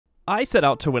I set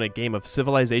out to win a game of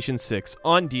Civilization 6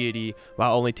 on Deity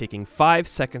while only taking 5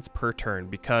 seconds per turn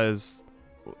because,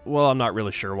 well, I'm not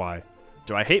really sure why.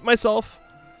 Do I hate myself?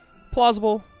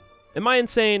 Plausible. Am I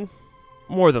insane?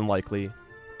 More than likely.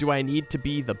 Do I need to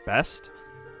be the best?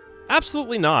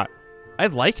 Absolutely not. I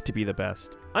like to be the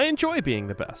best. I enjoy being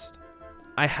the best.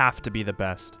 I have to be the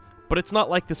best. But it's not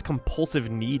like this compulsive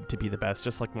need to be the best,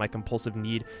 just like my compulsive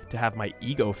need to have my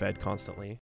ego fed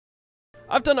constantly.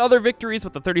 I've done other victories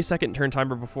with the 30-second turn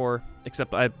timer before,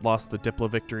 except I lost the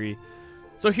Diplo victory.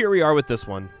 So here we are with this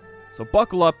one. So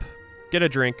buckle up, get a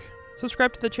drink,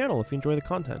 subscribe to the channel if you enjoy the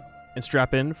content, and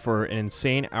strap in for an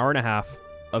insane hour and a half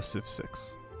of Civ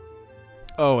 6.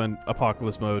 Oh, and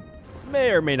Apocalypse mode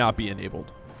may or may not be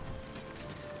enabled.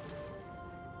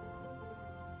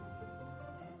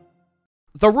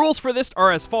 The rules for this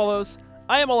are as follows.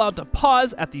 I am allowed to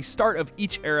pause at the start of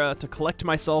each era to collect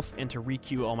myself and to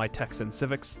re-queue all my techs and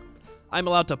civics. I'm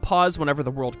allowed to pause whenever the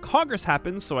World Congress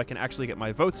happens so I can actually get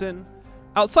my votes in.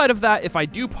 Outside of that, if I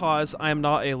do pause, I am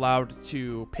not allowed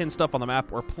to pin stuff on the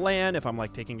map or plan if I'm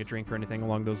like taking a drink or anything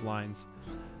along those lines.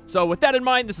 So with that in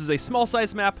mind, this is a small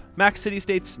size map, max city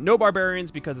states, no barbarians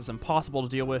because it's impossible to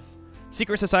deal with,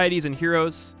 secret societies and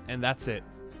heroes, and that's it.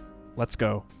 Let's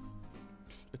go.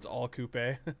 It's all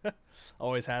coupe.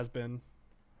 Always has been.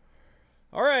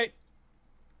 All right,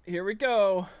 here we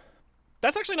go.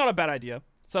 That's actually not a bad idea.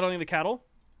 Settling the cattle.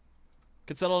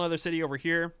 Could settle another city over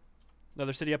here.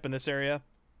 Another city up in this area.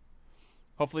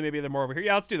 Hopefully maybe they're more over here.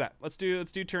 Yeah, let's do that. Let's do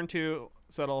turn 2,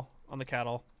 settle on the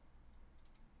cattle.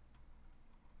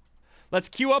 Let's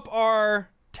queue up our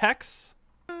techs.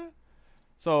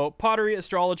 So pottery,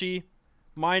 astrology,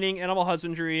 mining, animal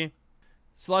husbandry,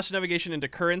 celestial navigation into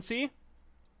currency.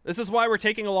 This is why we're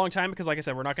taking a long time because, like I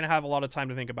said, we're not going to have a lot of time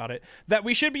to think about it. That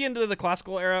we should be into the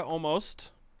classical era almost.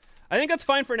 I think that's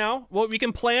fine for now. Well, we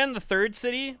can plan the 3rd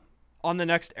city on the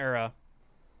next era.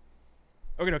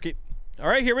 Okay, okay. All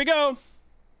right, here we go.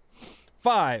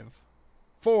 5,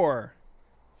 4,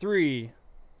 3,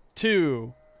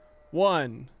 2,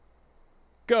 1,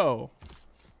 go.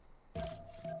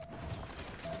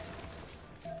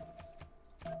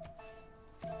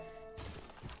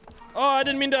 Oh, I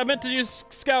didn't mean to. I meant to use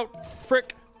scout.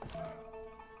 Frick.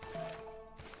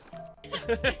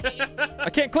 I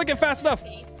can't click it fast enough.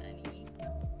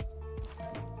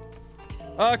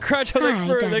 Crutch,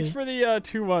 thanks for the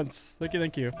 2 months. Thank you,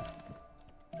 thank you.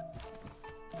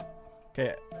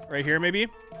 Okay, right here maybe.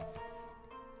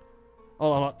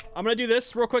 Hold on. I'm gonna do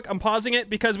this real quick. I'm pausing it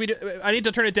because I need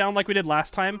to turn it down like we did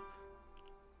last time.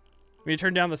 We need to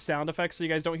turn down the sound effects so you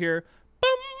guys don't hear.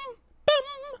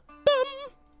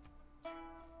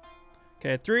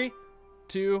 Okay, 3,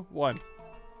 2, 1.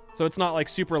 So it's not like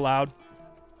super loud.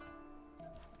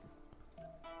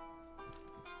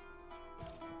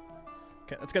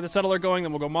 Okay, let's get the settler going,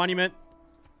 then we'll go monument.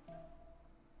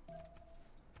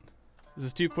 Is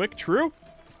this too quick? True.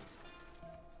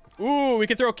 Ooh, we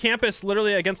can throw campus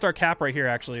literally against our cap right here,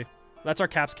 actually. That's our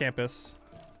cap's campus.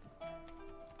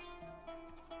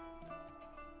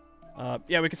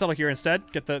 Yeah, we can settle here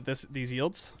instead. Get these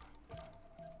yields.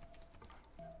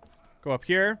 Go up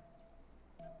here.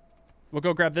 We'll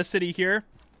go grab this city here.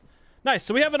 Nice.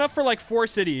 So we have enough for like 4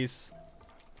 cities.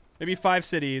 Maybe 5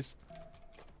 cities.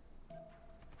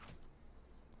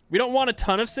 We don't want a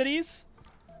ton of cities.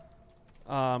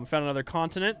 Found another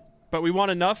continent. But we want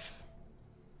enough.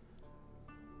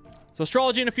 So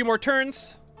astrology in a few more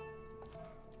turns.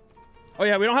 Oh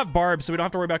yeah, we don't have barbs, so we don't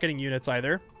have to worry about getting units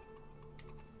either.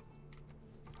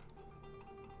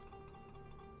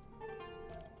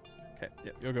 Okay,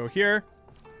 yep, you'll go here.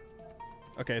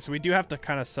 Okay, so we do have to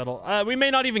kind of settle. We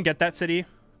may not even get that city,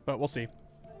 but we'll see.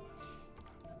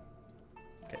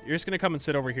 Okay, you're just going to come and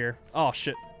sit over here. Oh,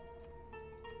 shit.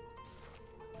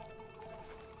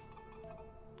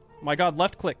 My god,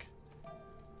 left click.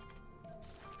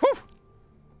 Whew!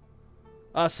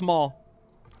 Small.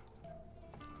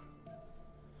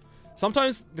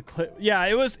 Sometimes the clip... Yeah,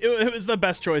 it was the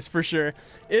best choice for sure.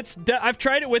 I've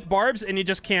tried it with barbs, and you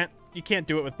just can't... You can't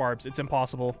do it with barbs. It's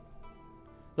impossible.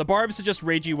 The barbs just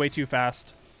rage you way too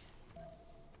fast.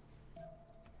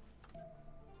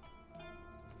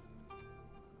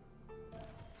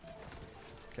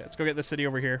 Okay, let's go get this city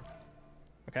over here.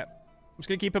 Okay. I'm just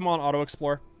going to keep him on auto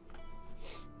explore.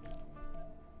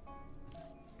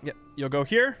 Yep, you'll go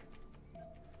here.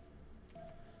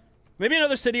 Maybe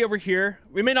another city over here.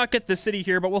 We may not get this city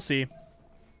here, but we'll see.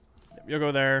 Yep, you'll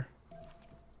go there.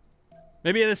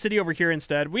 Maybe the city over here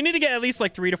instead. We need to get at least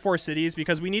like 3 to 4 cities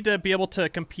because we need to be able to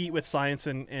compete with science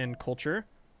and culture.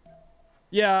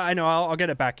 Yeah, I know. I'll get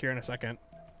it back here in a second.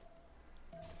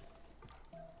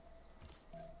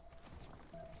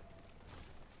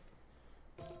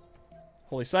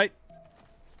 Holy site.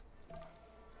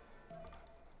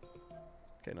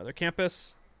 Okay, another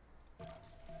campus.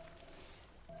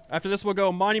 After this, we'll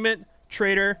go monument,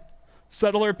 trader,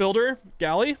 settler, builder,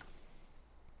 galley.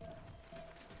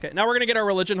 Okay, now we're gonna get our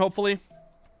religion, hopefully.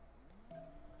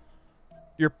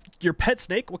 Your pet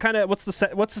snake? What's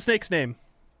the snake's name?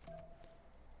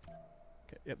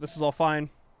 Okay, yep, this is all fine.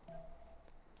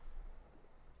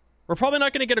 We're probably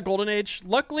not gonna get a golden age.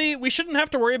 Luckily, we shouldn't have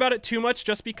to worry about it too much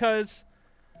just because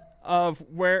of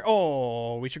where...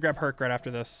 Oh, we should grab Herc right after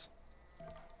this.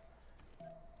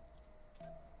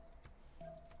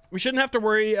 We shouldn't have to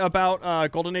worry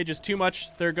about golden ages too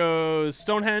much. There goes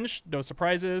Stonehenge. No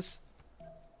surprises.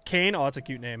 Cain. Oh, that's a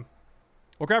cute name.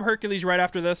 We'll grab Hercules right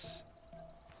after this.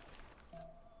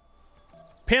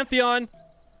 Pantheon.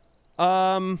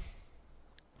 I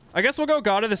guess we'll go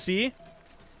God of the Sea.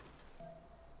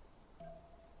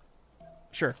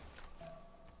 Sure.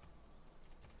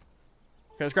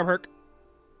 Okay, let's grab Herc.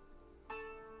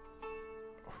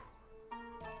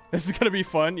 This is gonna be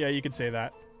fun. Yeah, you could say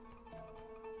that.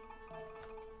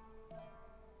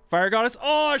 Fire Goddess.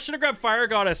 Oh, I should have grabbed Fire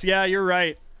Goddess. Yeah, you're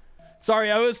right.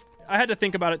 Sorry, I had to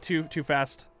think about it too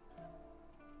fast.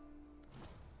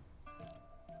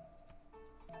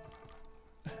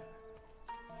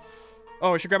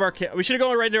 Oh, we should grab we should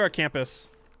go right to our campus.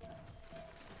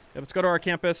 Yeah, let's go to our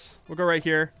campus. We'll go right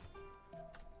here.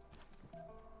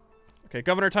 Okay,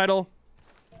 governor title.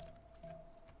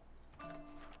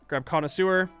 Grab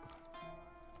connoisseur.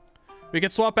 We can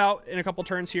swap out in a couple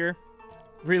turns here.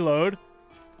 Reload.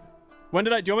 Do you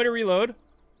want me to reload?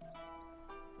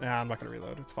 Nah, I'm not gonna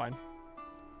reload. It's fine.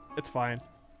 It's fine.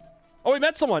 Oh, we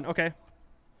met someone. Okay.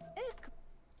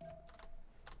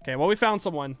 Okay, well, we found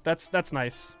someone. That's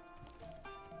nice.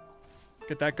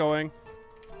 Get that going.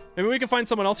 Maybe we can find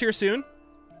someone else here soon.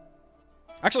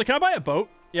 Actually, can I buy a boat?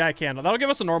 Yeah, I can. That'll give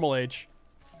us a normal age.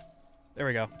 There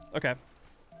we go. Okay.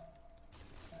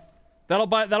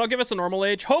 That'll give us a normal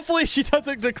age. Hopefully she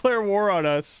doesn't declare war on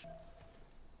us.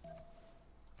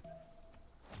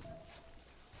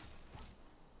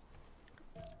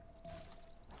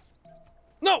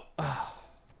 No!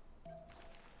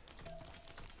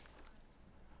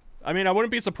 I mean, I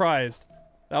wouldn't be surprised.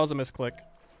 That was a misclick.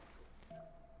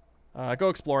 Go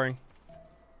exploring.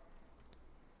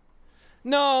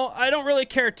 No, I don't really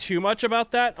care too much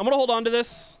about that. I'm gonna hold on to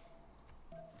this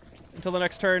until the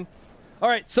next turn. All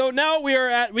right, so now we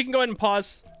can go ahead and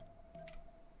pause.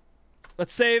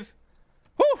 Let's save.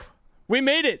 Whew! We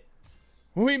made it.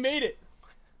 We made it.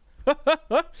 All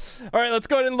right, let's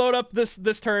go ahead and load up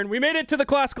this turn. We made it to the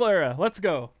classical era. Let's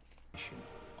go.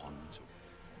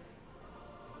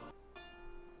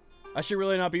 I should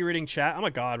really not be reading chat. I'm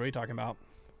a god. What are you talking about?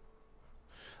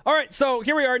 All right, so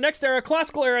here we are. Next era,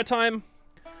 classical era time.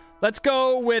 Let's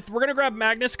go with... We're going to grab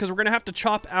Magnus because we're going to have to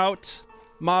chop out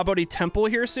Mahabodhi Temple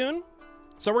here soon.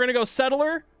 So we're going to go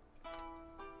settler.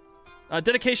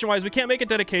 Dedication-wise, we can't make a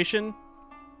dedication.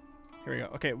 Here we go.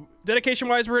 Okay,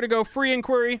 dedication-wise, we're going to go free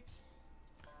inquiry.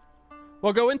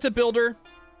 We'll go into builder.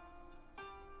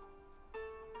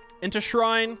 Into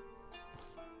shrine.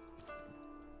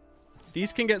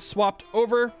 These can get swapped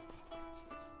over.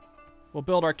 We'll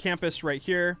build our campus right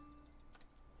here.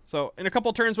 So in a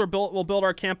couple turns, we'll build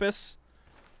our campus.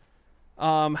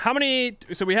 How many?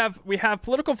 So we have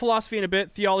political philosophy in a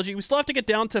bit, theology. We still have to get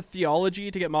down to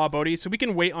theology to get Mahabodhi, so we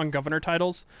can wait on governor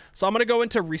titles. So I'm gonna go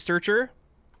into researcher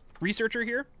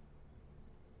here.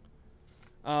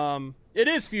 It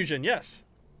is fusion, yes.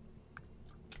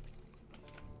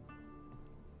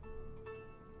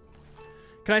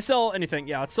 Can I sell anything?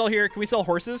 Yeah, let's sell here. Can we sell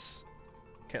horses?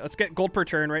 Okay, let's get gold per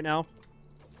turn right now.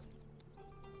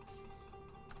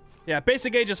 Yeah,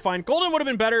 basic age is fine. Golden would have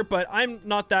been better, but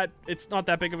it's not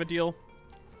that big of a deal.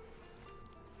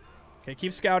 Okay,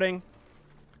 keep scouting.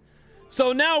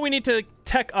 So now we need to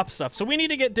tech up stuff. So we need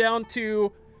to get down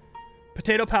to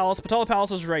Potato Palace. Potato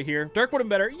Palace is right here. Dark would have been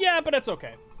better. Yeah, but it's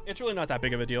okay. It's really not that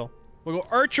big of a deal. We'll go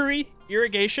archery,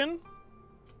 irrigation,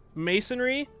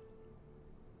 masonry,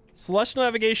 celestial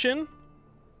navigation.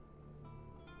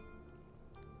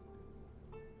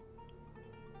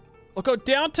 We'll go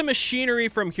down to machinery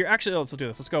from here. Actually, let's do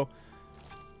this.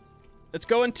 Let's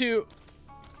go into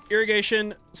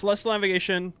irrigation, celestial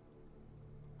navigation,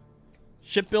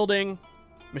 shipbuilding,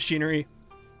 machinery.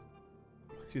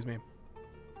 Excuse me.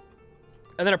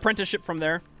 And then apprenticeship from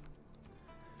there.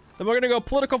 Then we're going to go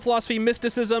political philosophy,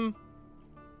 mysticism,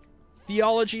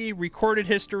 theology, recorded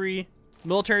history,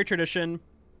 military tradition,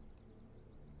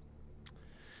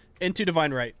 into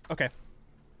divine right. Okay.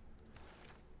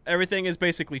 Everything is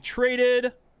basically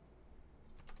traded.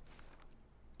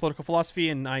 Political philosophy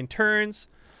in 9 turns.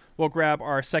 We'll grab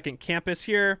our second campus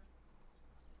here.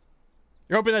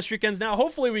 You're hoping that streak ends now.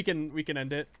 Hopefully we can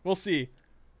end it. We'll see.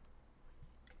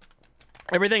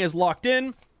 Everything is locked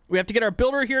in. We have to get our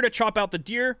builder here to chop out the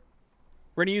deer.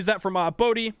 We're gonna use that for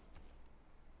Bodhi.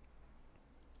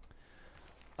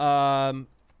 Wow,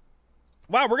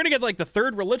 we're gonna get like the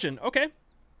third religion. Okay.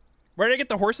 Where did I get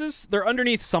the horses? They're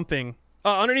underneath something.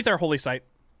 Underneath our holy site.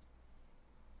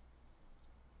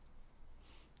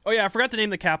 Oh yeah, I forgot to name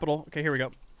the capital. Okay, here we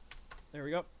go. There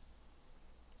we go.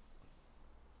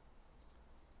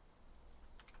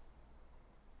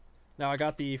 Now I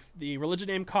got the religion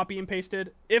name copy and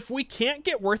pasted. If we can't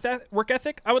get work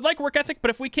ethic, I would like work ethic,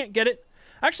 but if we can't get it,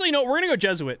 actually no, we're gonna go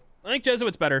Jesuit. I think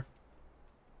Jesuit's better.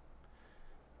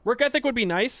 Work ethic would be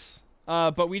nice,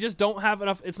 but we just don't have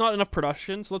enough. It's not enough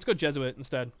production, so let's go Jesuit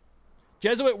instead.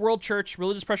 Jesuit, World Church,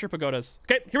 Religious Pressure, Pagodas.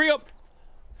 Okay, here we go.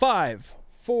 5,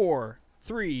 4,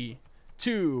 3,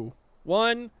 2,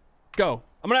 1, go.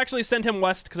 I'm gonna actually send him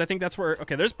west because I think that's where.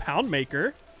 Okay, there's Pound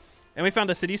Maker, and we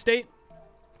found a city state.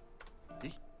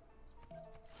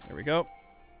 There we go.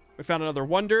 We found another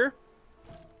wonder.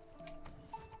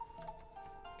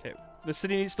 Okay, the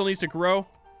city still needs to grow.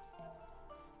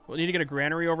 We'll need to get a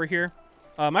granary over here.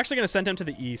 I'm actually going to send him to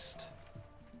the east.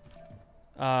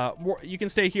 You can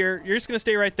stay here. You're just going to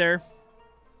stay right there.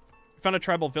 We found a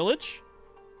tribal village.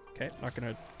 Okay, not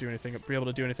going to do anything. Be able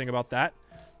to do anything about that.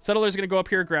 Settler's going to go up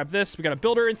here, grab this. We got a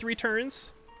builder in 3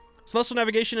 turns. Celestial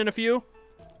navigation in a few.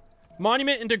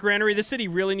 Monument into granary. This city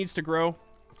really needs to grow.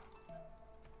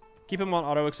 Keep him on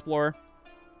auto explore.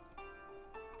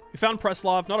 We found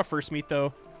Preslov, not a first meet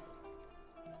though.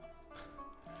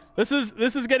 This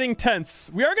is getting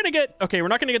tense. We are gonna get okay. We're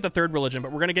not gonna get the third religion,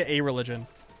 but we're gonna get a religion.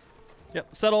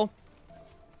 Yep, settle.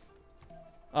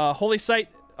 Holy site.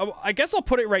 Oh, I guess I'll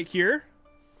put it right here.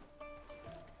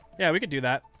 Yeah, we could do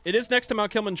that. It is next to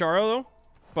Mount Kilimanjaro though,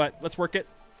 but let's work it.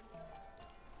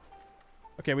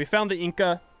 Okay, we found the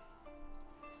Inca.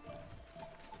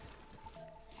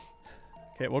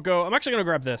 Okay, we'll go. I'm actually going to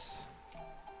grab this.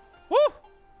 Woo!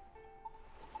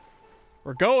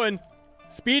 We're going.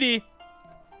 Speedy.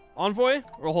 Envoy?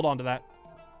 We'll hold on to that.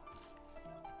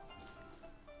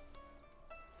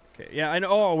 Okay, yeah, I know.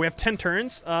 Oh, we have 10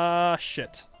 turns?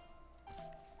 Shit.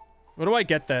 What do I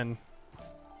get then?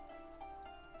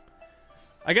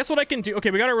 I guess what I can do... Okay,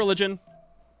 we got our religion.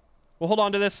 We'll hold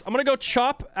on to this. I'm going to go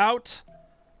chop out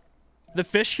the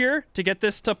fish here to get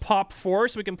this to pop 4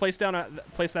 so we can place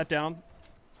that down.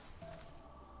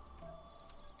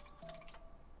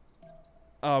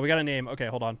 Oh, we got a name. Okay,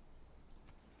 hold on.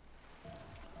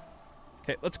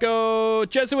 Okay, let's go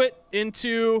Jesuit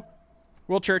into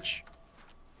World Church.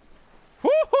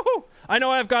 Woo-hoo-hoo! I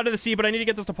know I've got to the sea, but I need to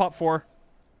get this to pop 4.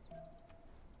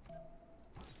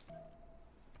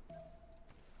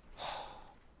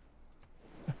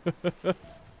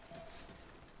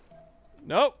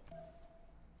 Nope.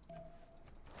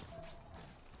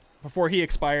 Before he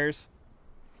expires.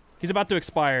 He's about to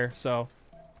expire, so...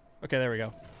 Okay, there we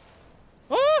go.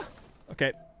 Ah!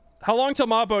 Okay. How long till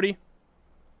Bodhi?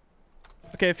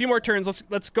 Okay, a few more turns.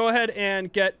 Let's go ahead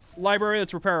and get library.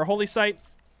 Let's repair our holy site.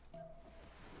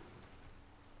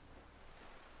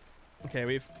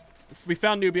 Okay, we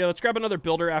found Nubia. Let's grab another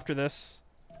builder after this.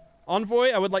 Envoy,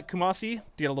 I would like Kumasi to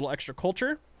get a little extra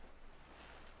culture.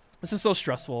 This is so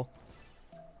stressful.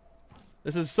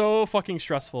 This is so fucking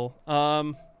stressful.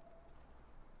 45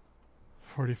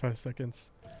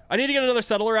 seconds. I need to get another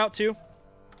settler out too.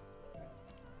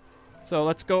 So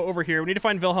let's go over here. We need to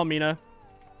find Wilhelmina.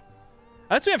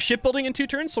 Unless we have shipbuilding in 2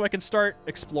 turns, so I can start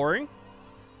exploring.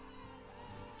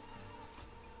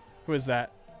 Who is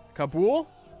that? Kabul?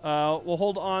 We'll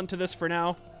hold on to this for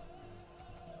now.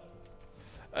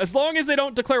 As long as they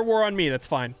don't declare war on me, that's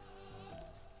fine.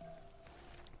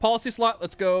 Policy slot,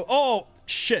 let's go. Oh,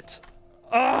 shit.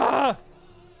 Ah!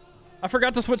 I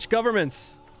forgot to switch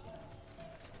governments.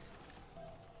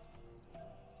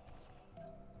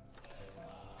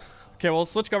 Okay, we'll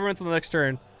switch governments on the next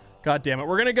turn. God damn it.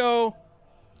 We're gonna go...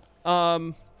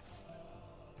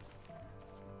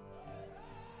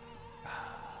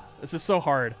 This is so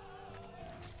hard.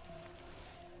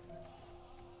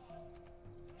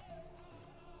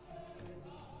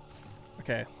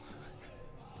 Okay.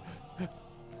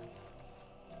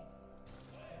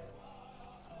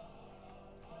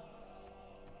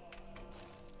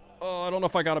 Oh, I don't know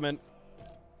if I got him in.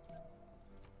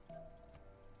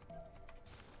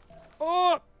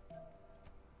 Oh!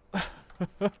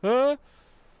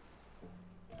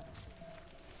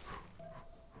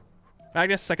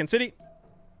 Magnus, second city.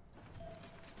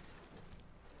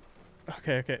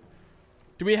 Okay.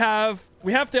 Do we have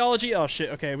theology? Oh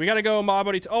shit, okay. We gotta go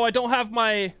Mabodi. Oh, I don't have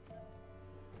my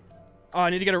Oh, I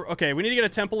need to get a... Okay, we need to get a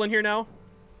temple in here now.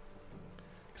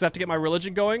 Because I have to get my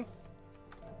religion going.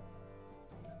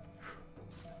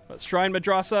 But Shrine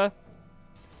Madrasa.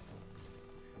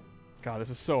 God, this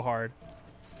is so hard.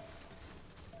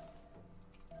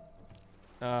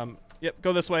 Yep,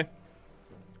 go this way.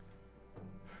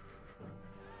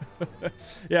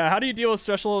 Yeah, how do you deal with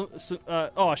special...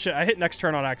 oh, shit, I hit next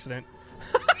turn on accident.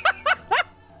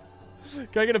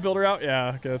 Can I get a builder out?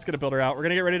 Yeah, okay, let's get a builder out. We're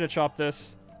gonna get ready to chop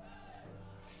this.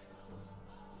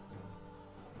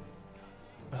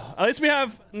 At least we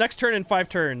have next turn in 5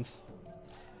 turns.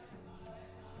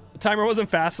 The timer wasn't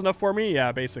fast enough for me?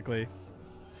 Yeah, basically.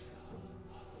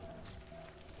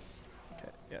 Okay,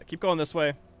 yeah, keep going this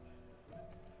way.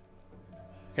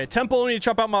 Okay, temple. We need to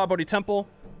chop out Mahabodhi Temple.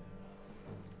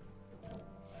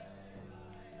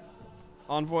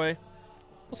 Envoy.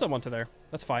 We'll send one to there.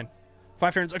 That's fine.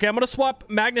 5 turns. Okay, I'm going to swap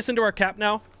Magnus into our cap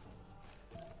now.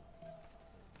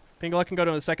 Pingala can go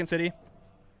to the second city.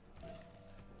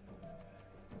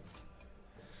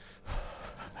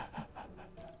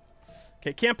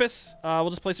 Okay, campus. We'll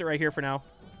just place it right here for now.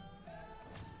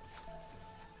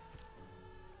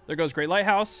 There goes Great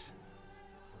Lighthouse.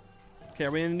 Okay,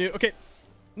 are we in the new... Okay,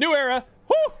 new era.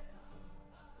 Woo!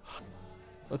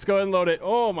 Let's go ahead and load it.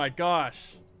 Oh my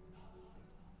gosh.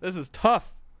 This is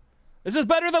tough. This is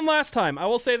better than last time. I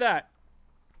will say that.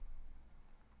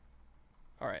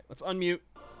 All right, let's unmute.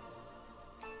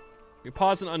 We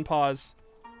pause and unpause.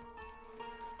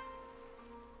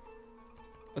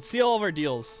 Let's see all of our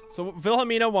deals. So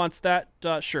Wilhelmina wants that.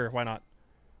 Sure, why not?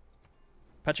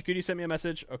 Pachacuti sent me a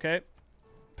message. Okay.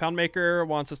 Poundmaker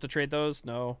wants us to trade those.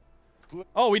 No.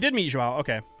 Oh, we did meet Joao.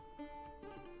 Okay.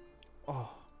 Oh.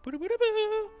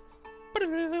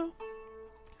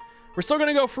 We're still going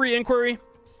to go free inquiry.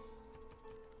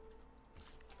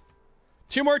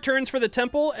 2 more turns for the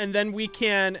temple, and then we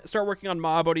can start working on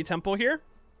Mahabodhi Temple here.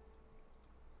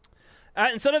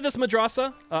 Instead of this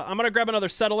madrasa, I'm going to grab another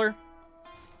settler.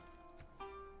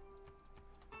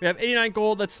 We have 89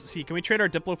 gold. Let's see. Can we trade our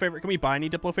Diplo favor? Can we buy any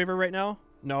Diplo favor right now?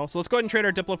 No. So let's go ahead and trade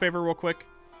our Diplo favor real quick.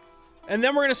 And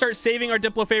then we're going to start saving our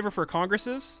Diplo favor for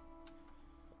congresses.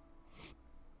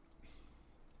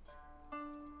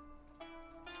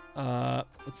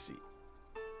 Let's see.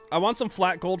 I want some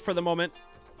flat gold for the moment.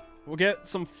 We'll get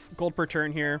some gold per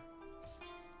turn here.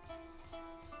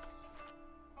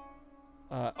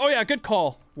 Oh yeah, good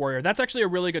call, Warrior. That's actually a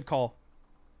really good call.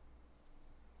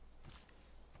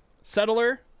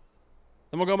 Settler.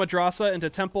 Then we'll go Madrasa into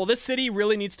Temple. This city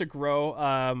really needs to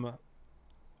grow,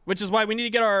 which is why we need to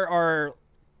get our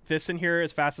this in here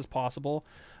as fast as possible.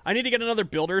 I need to get another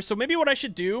builder. So maybe what I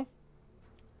should do,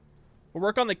 we'll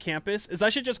work on the campus, is I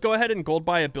should just go ahead and gold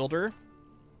buy a builder.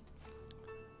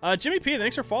 Jimmy P,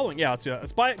 thanks for following. Yeah, let's do that.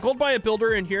 Let's gold buy a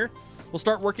builder in here. We'll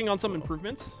start working on some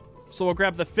improvements. So we'll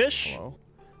grab the fish. Hello.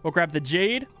 We'll grab the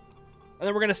jade. And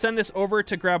then we're going to send this over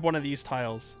to grab one of these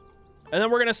tiles. And then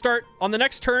we're going to start on the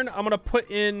next turn. I'm going to put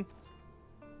in...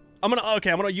 Okay,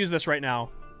 I'm going to use this right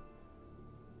now.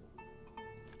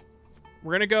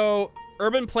 We're going to go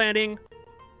urban planning,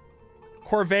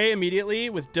 Corvée immediately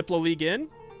with Diplo League in.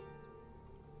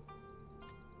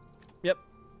 Yep.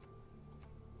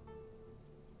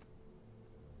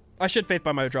 I should faith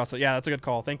by my Madrasa. Yeah, that's a good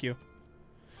call. Thank you.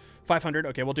 500.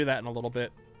 Okay, we'll do that in a little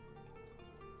bit.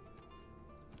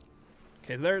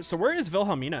 Okay, so where is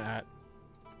Wilhelmina at?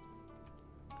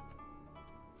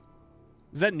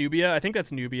 Is that Nubia? I think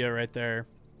that's Nubia right there.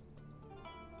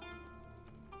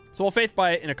 So we'll faith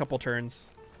buy it in a couple turns.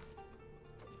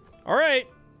 All right.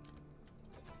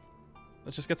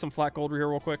 Let's just get some flat gold here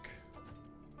real quick.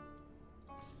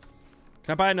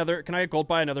 Can I gold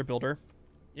buy another builder?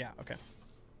 Yeah, okay.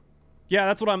 Yeah,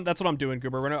 that's what I'm doing,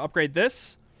 Goober. We're gonna upgrade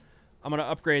this. I'm gonna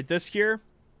upgrade this here.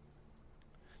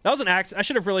 That was an accident. I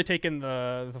should have really taken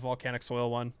the volcanic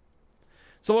soil one.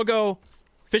 So we'll go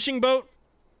fishing boat,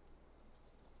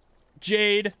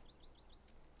 jade,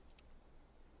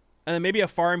 and then maybe a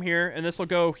farm here. And this will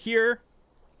go here,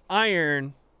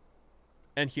 iron,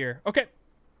 and here. Okay.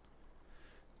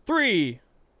 3.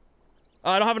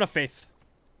 I don't have enough faith.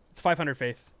 It's 500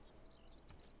 faith.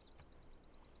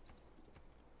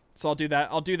 So I'll do that.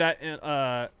 I'll do that in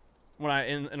a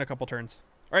couple turns.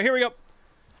 All right, here we go.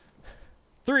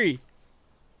 3,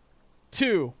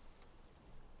 2,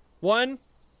 1,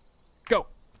 go.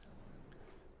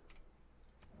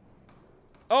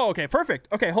 Oh, okay, perfect.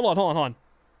 Okay, hold on.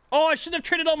 Oh, I shouldn't have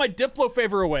traded all my Diplo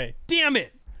favor away. Damn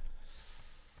it.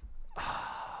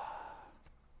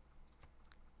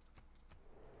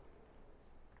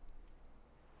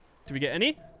 Did we get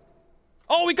any?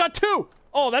 Oh, we got 2.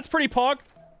 Oh, that's pretty pog.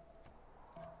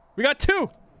 We got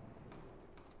 2.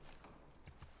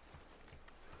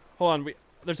 Hold on.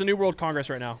 There's a new World Congress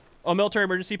right now. Oh, military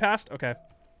emergency passed? Okay.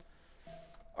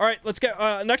 All right, let's get...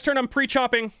 next turn, I'm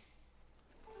pre-chopping.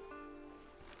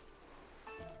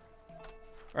 All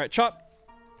right, chop.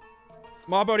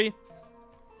 Mob Bodhi.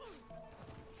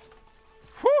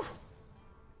 Whew.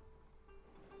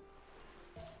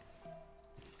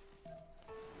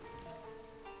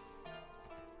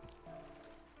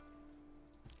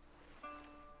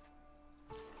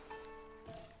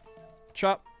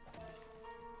 Chop.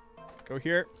 Go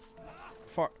here.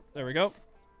 Far. There we go.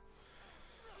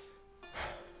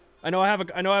 I know I have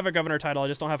a governor title. I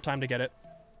just don't have time to get it.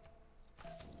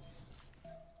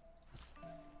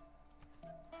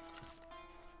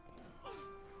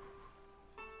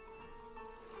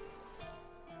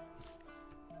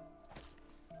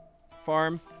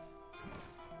 Farm.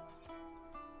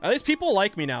 At least people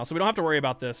like me now, so we don't have to worry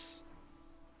about this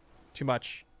too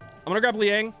much. I'm gonna grab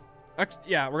Liang.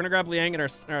 Yeah, we're gonna grab Liang in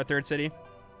our third city.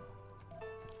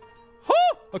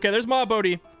 Okay, there's Ma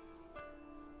Bodhi.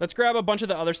 Let's grab a bunch of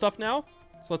the other stuff now.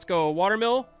 So let's go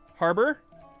Watermill, Harbor,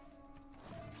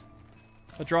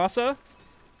 Madrasa.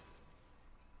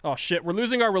 Oh shit, we're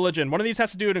losing our religion. One of these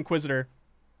has to do an Inquisitor.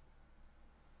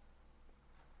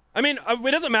 I mean,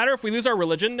 it doesn't matter if we lose our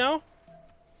religion now.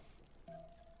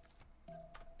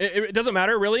 It doesn't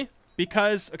matter, really.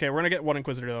 Because, okay, we're gonna get one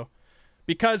Inquisitor, though.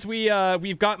 Because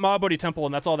we've got Ma Bodhi Temple,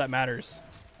 and that's all that matters.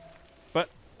 But,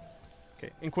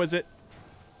 okay, Inquisit.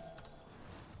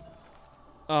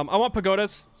 I want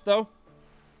pagodas, though.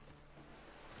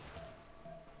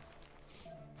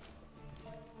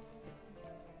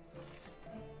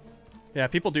 Yeah,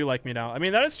 people do like me now. I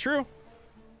mean, that is true.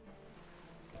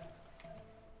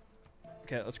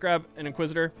 Okay, let's grab an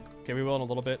Inquisitor. Okay, we will in a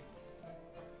little bit.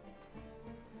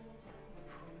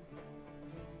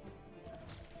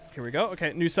 Here we go.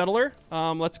 Okay, new settler.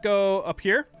 Let's go up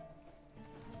here.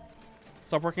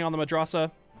 Stop working on the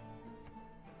Madrasa.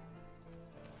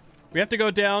 We have to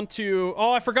go down to...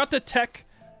 Oh, I forgot to tech...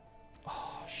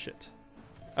 Oh, shit.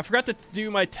 I forgot to do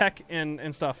my tech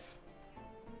and stuff.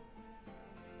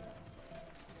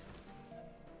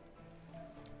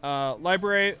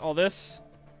 Library, all this.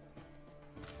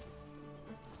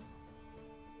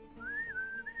 Okay,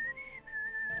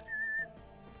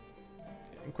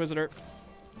 Inquisitor.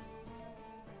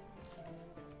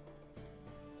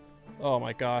 Oh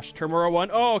my gosh. Termora 1.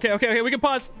 Oh, okay. We can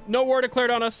pause. No war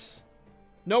declared on us.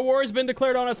 No war has been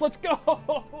declared on us. Let's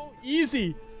go.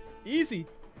 Easy. Easy.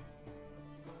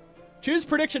 Choose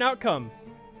prediction outcome.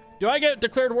 Do I get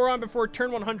declared war on before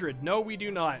turn 100? No, we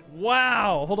do not.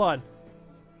 Wow. Hold on.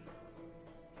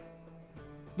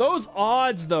 Those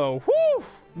odds, though. Whoo!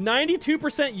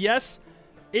 92% yes,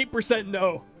 8%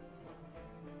 no.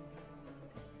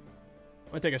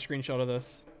 I'm going to take a screenshot of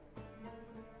this.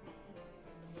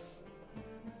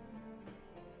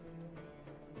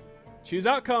 Choose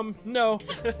outcome. No.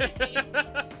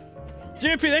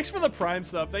 JP, thanks for the Prime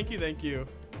sub. Thank you.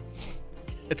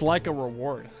 It's like a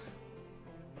reward.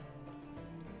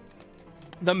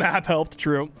 The map helped,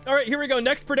 true. All right, here we go.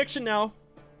 Next prediction now.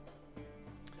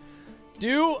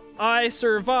 Do I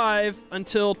survive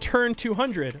until turn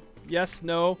 200? Yes,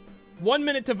 no. 1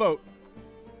 minute to vote.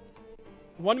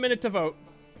 1 minute to vote.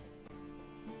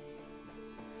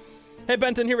 Hey,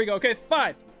 Benton, here we go. Okay,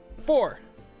 5, 4,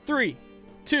 3,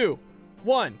 2,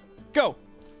 1, go.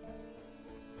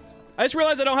 I just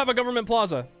realized I don't have a government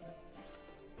plaza.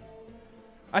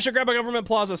 I should grab a government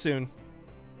plaza soon.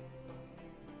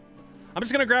 I'm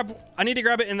just gonna grab... I need to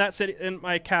grab it in that city, in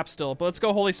my cap still. But let's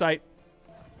go Holy Site.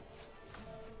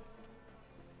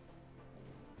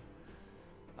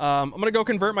 I'm gonna go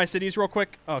convert my cities real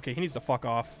quick. Oh, okay, he needs to fuck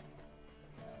off.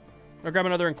 I'll grab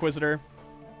another Inquisitor.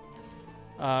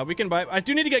 We can buy... I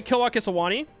do need to get Kilwa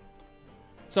Kisawani.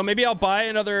 So maybe I'll buy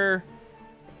another...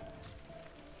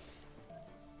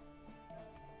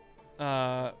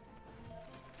 I'm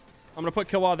gonna put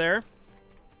Kilwa there.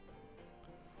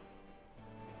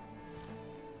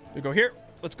 We go here.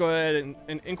 Let's go ahead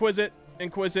and Inquisit.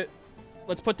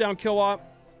 Let's put down Kilwa.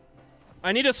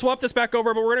 I need to swap this back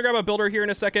over, but we're gonna grab a builder here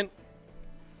in a second.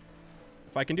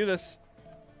 If I can do this.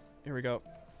 Here we go.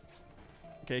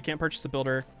 Okay, you can't purchase a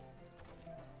builder.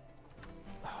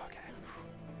 Oh, okay.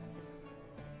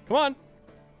 Come on.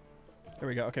 There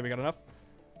we go. Okay, we got enough.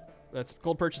 Let's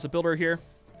gold purchase a builder here.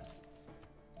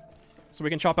 So we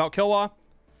can chop out Kilwa.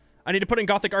 I need to put in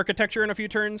Gothic architecture in a few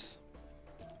turns.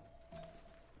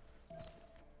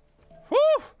 Woo!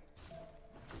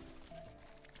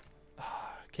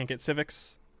 Can't get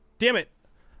civics. Damn it.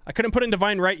 I couldn't put in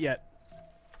Divine Right yet.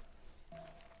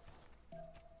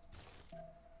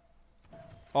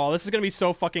 Oh, this is going to be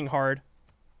so fucking hard.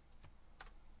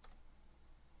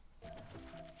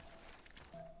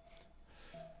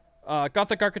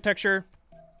 Gothic architecture.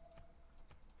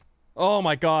 Oh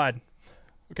my god.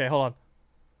 Okay, hold on.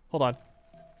 Hold on.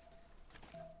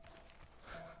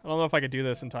 I don't know if I could do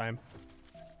this in time.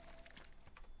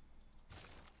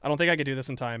 I don't think I could do this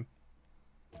in time.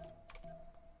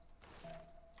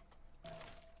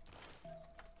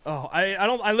 Oh,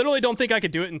 I literally don't think I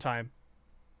could do it in time.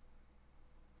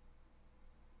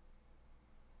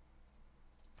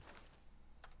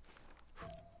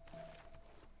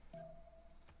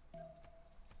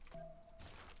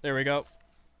 There we go.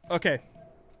 Okay.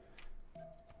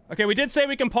 Okay, we did say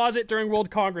we can pause it during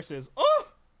World Congresses. Oh!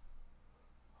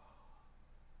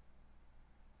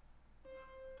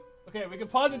 Okay, we can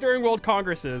pause it during World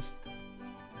Congresses.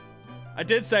 I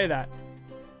did say that.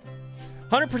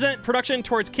 100% production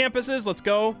towards campuses. Let's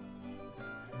go.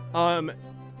 And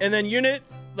then unit.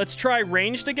 Let's try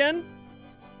ranged again.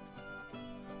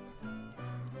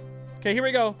 Okay, here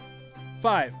we go.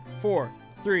 5, 4,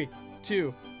 3,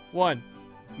 2, 1.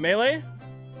 Melee.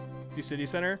 Do city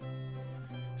center.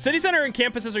 City center and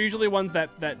campuses are usually ones that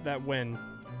win.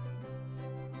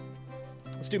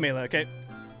 Let's do melee, okay?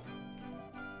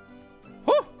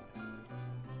 Whew!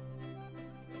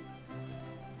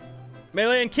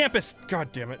 Melee and campus.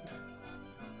 God damn it.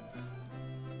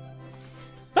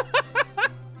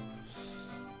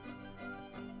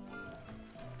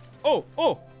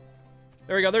 Oh.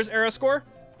 There we go. There's era score.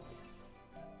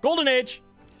 Golden Age.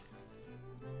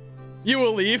 You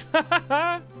will leave.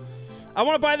 I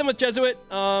want to buy them with Jesuit.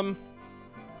 I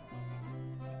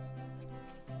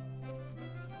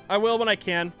will when I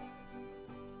can.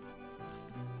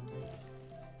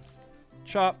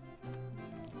 Chop.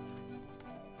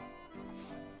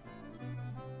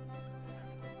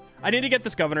 I need to get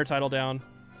this governor title down.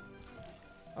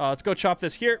 Let's go chop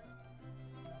this here.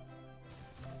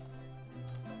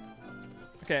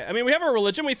 Okay, I mean, we have our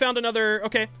religion. We found another...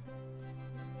 Okay.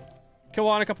 Kill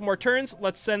on a couple more turns.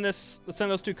 Let's send those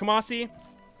to Kamasi.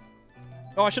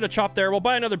 Oh, I should have chopped there. We'll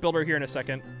buy another builder here in a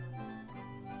second.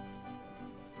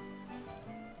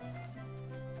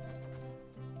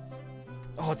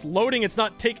 Oh, it's loading. It's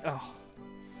not take... Oh. How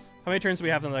many turns do we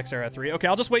have in the next era? 3. Okay,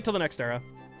 I'll just wait till the next era.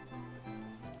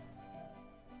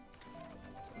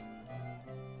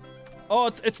 Oh,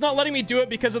 it's not letting me do it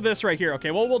because of this right here.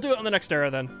 Okay, well, we'll do it on the next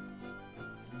era then.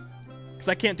 Because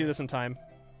I can't do this in time.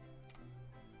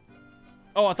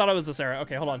 Oh, I thought it was this era.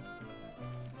 Okay, hold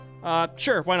on.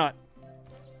 Sure, why not?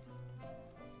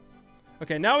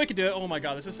 Okay, now we can do it. Oh my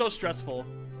god, this is so stressful.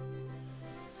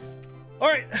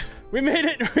 Alright, we made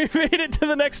it. We made it to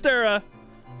the next era.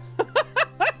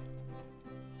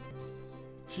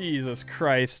 Jesus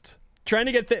Christ. Trying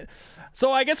to get...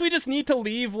 So I guess we just need to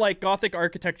leave, like, Gothic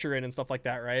architecture in and stuff like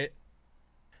that, right?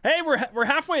 Hey, we're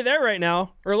halfway there right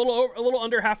now. Or a little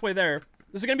under halfway there.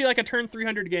 This is gonna be like a turn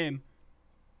 300 game.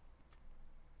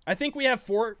 I think we have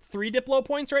 3 Diplo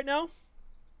points right now.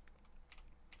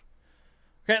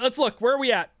 Okay, let's look. Where are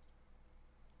we at?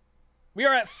 We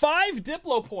are at 5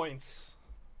 Diplo points.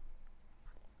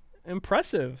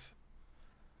 Impressive.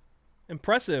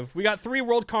 Impressive. We got 3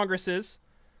 World Congresses.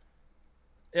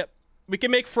 Yep. We can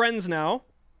make friends now.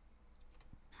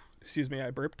 Excuse me,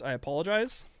 I burped. I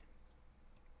apologize.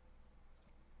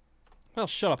 Well,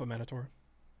 shut up, Amanator.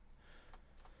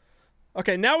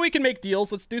 Okay, now we can make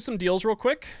deals. Let's do some deals real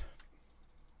quick.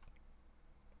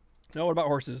 No, what about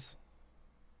horses?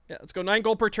 Yeah, let's go 9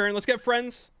 gold per turn. Let's get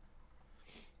friends.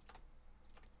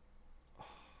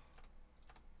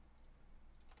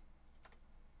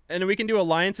 And we can do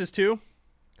alliances too.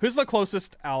 Who's the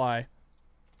closest ally?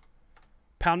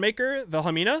 Poundmaker,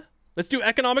 Wilhelmina. Let's do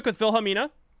economic with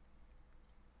Wilhelmina.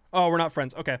 Oh, we're not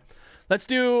friends. Okay. Let's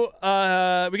do,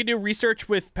 we can do research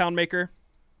with Poundmaker.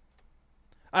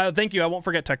 Thank you. I won't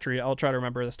forget tech tree. I'll try to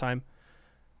remember this time.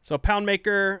 So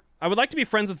Poundmaker. I would like to be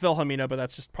friends with Wilhelmina, but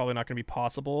that's just probably not going to be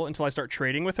possible until I start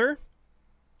trading with her.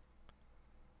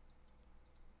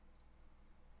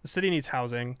 The city needs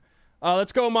housing.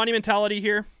 Let's go monumentality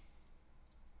here.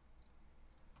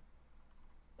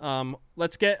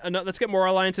 Let's get more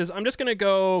alliances. I'm just going to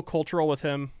go cultural with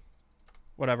him.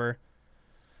 Whatever.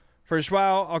 For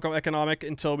Joao, I'll go economic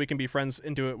until we can be friends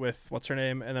and do it with what's her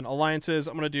name. And then alliances,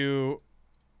 I'm going to do...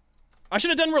 I should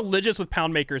have done religious with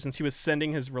Poundmaker since he was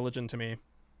sending his religion to me.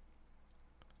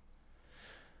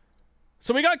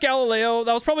 So we got Galileo.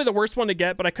 That was probably the worst one to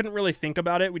get, but I couldn't really think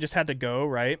about it. We just had to go,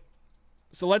 right?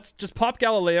 So let's just pop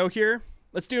Galileo here.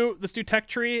 Let's do tech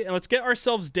tree and let's get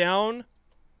ourselves down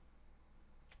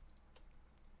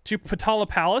to Patala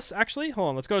Palace. Actually, hold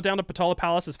on. Let's go down to Patala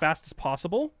Palace as fast as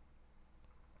possible.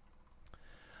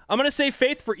 I'm going to say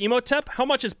faith for Emotep. How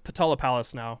much is Patala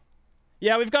Palace now?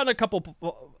 Yeah, we've gotten a couple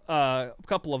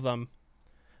of them.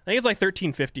 I think it's like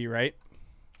 1350, right?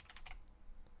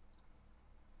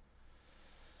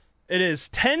 It is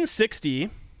 1060.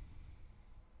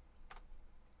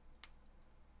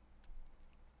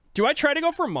 Do I try to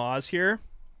go for Moz here?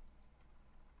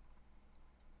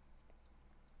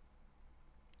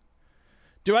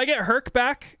 Do I get Herc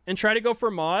back and try to go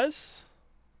for Moz?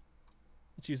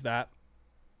 Let's use that.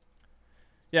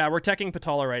 Yeah, we're teching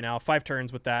Patala right now. 5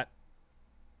 turns with that.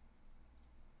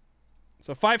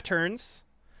 So 5 turns.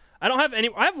 I don't have any...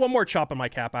 I have one more chop in my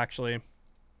cap, actually.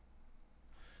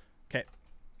 Okay.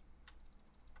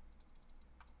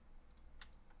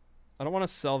 I don't want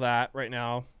to sell that right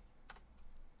now.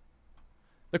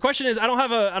 The question is, I don't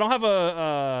have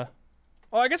a...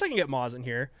 Oh, I guess I can get Moz in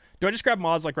here. Do I just grab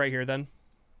Moz, like, right here, then?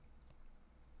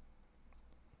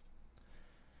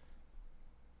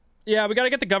 Yeah, we got to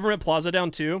get the government plaza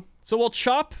down, too. So we'll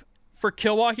chop for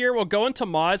Kilwa here. We'll go into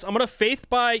Moz. I'm going to Faith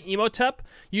by Emotep.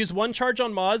 Use 1 charge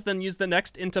on Moz, then use the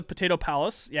next into Potato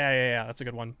Palace. Yeah. That's a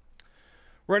good one.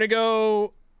 We're going to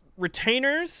go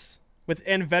Retainers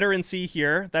and Veterancy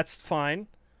here. That's fine.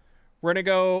 We're going to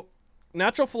go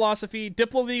Natural Philosophy.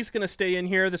 Diplo League's going to stay in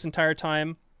here this entire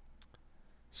time.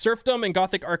 Serfdom and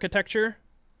Gothic Architecture.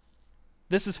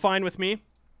 This is fine with me.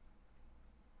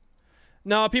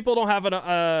 No, people don't have an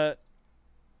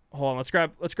hold on,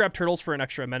 let's grab turtles for an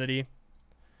extra amenity.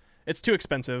 It's too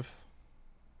expensive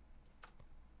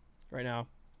right now.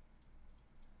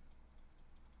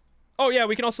 Oh yeah,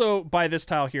 we can also buy this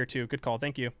tile here too. Good call,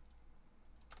 thank you.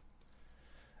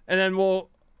 And then I'm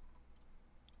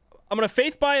gonna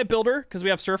Faith buy a builder because we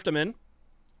have serfdom in.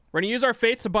 We're gonna use our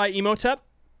Faith to buy Emotep.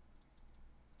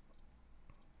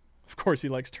 Of course he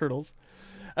likes turtles.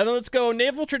 And then let's go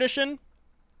Naval Tradition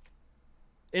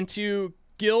into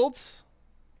Guilds,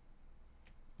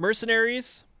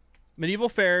 Mercenaries, Medieval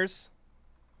Fairs,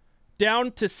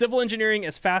 down to Civil Engineering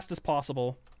as fast as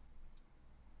possible.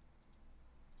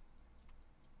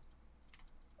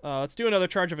 Let's do another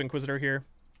charge of Inquisitor here.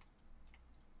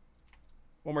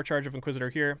 One more charge of Inquisitor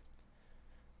here.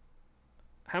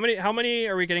 How many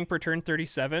are we getting per turn?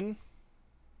 37.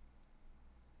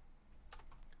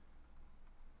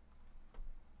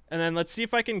 And then let's see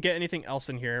if I can get anything else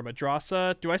in here.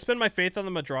 Madrasa. Do I spend my faith on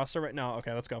the Madrasa right now?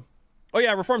 Okay, let's go. Oh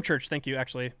yeah, Reformed Church. Thank you,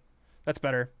 actually. That's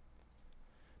better.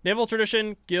 Naval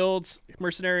Tradition, Guilds,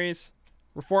 Mercenaries,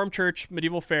 Reformed Church,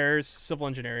 Medieval Fairs, Civil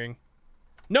Engineering.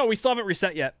 No, we still haven't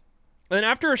reset yet. And then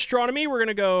after Astronomy, we're going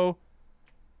to go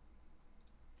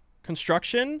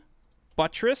Construction,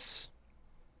 Buttress.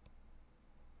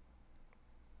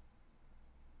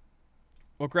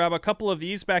 We'll grab a couple of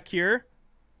these back here.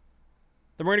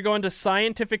 Then we're going to go into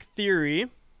Scientific Theory.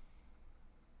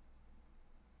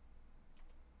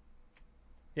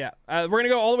 Yeah, we're going to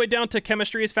go all the way down to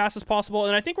Chemistry as fast as possible.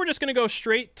 And I think we're just going to go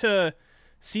straight to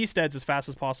Seasteads as fast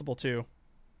as possible, too.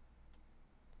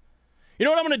 You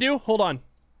know what I'm going to do? Hold on.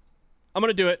 I'm going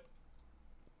to do it.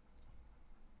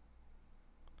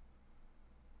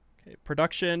 Okay,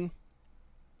 production.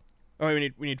 Oh,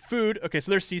 we need food. Okay,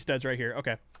 so there's Seasteads right here.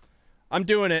 Okay. I'm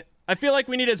doing it. I feel like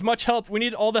we need as much help. We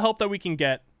need all the help that we can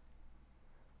get.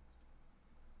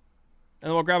 And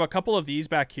then we'll grab a couple of these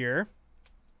back here.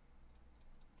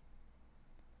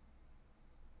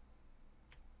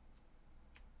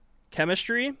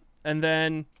 Chemistry, and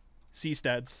then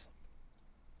Seasteads.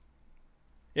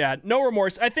 Yeah, no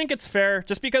remorse. I think it's fair,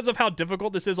 just because of how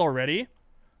difficult this is already.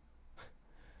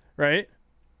 Right?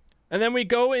 And then we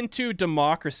go into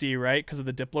Democracy, right? Because of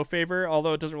the Diplo favor,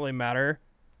 although it doesn't really matter.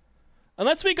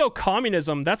 Unless we go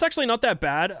Communism, that's actually not that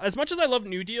bad. As much as I love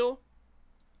New Deal,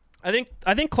 I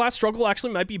think Class Struggle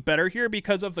actually might be better here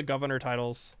because of the governor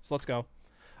titles. So let's go.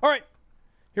 All right,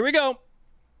 here we go.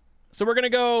 So we're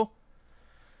gonna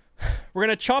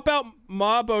chop out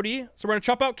Ma Bodhi. So we're gonna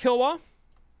chop out Kilwa.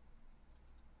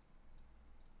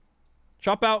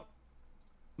 Chop out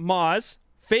Maz.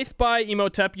 Faith by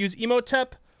Emotep. Use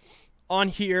Emotep on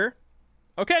here.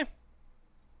 Okay.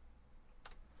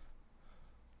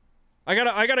 I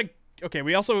gotta. Okay,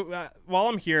 we also while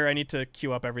I'm here, I need to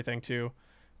queue up everything too.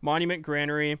 Monument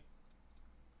Granary.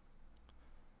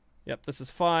 Yep, this is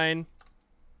fine.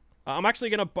 I'm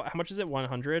actually gonna. How much is it?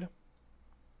 100.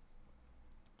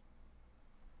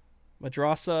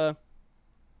 Madrasa.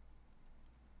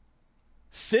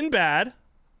 Sinbad.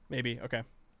 Maybe. Okay.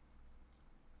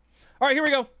 All right, here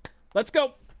we go. Let's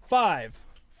go. 5,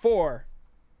 4.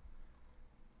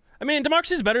 I mean,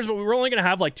 democracy is better, but we're only going to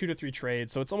have like 2 to 3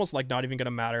 trades, so it's almost like not even going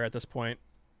to matter at this point.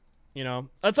 You know?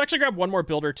 Let's actually grab one more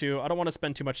builder, too. I don't want to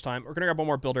spend too much time. We're going to grab one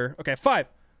more builder. Okay, 5,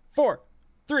 4,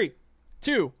 3,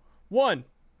 2, 1.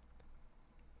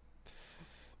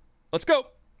 Let's go.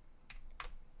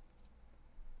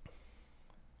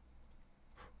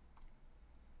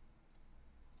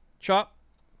 Chop.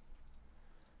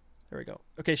 There we go.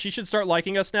 Okay, she should start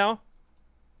liking us now.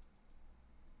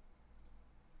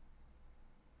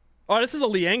 Oh, this is a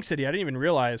Liang city. I didn't even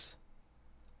realize.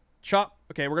 Chop.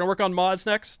 Okay, we're going to work on mods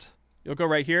next. You'll go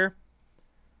right here.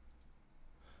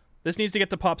 This needs to get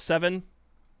to pop 7.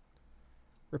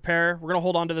 Repair. We're going to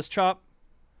hold on to this chop.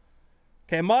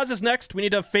 Okay, Maz is next. We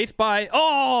need to faith by...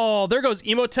 Oh, there goes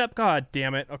Emotep. God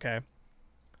damn it. Okay.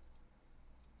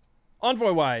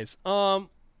 Envoy-wise. There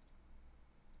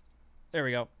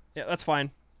we go. Yeah, that's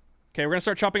fine. Okay, we're going to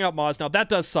start chopping out Maz now. That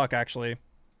does suck, actually.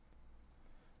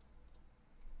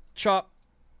 Chop.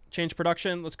 Change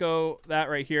production. Let's go that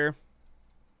right here.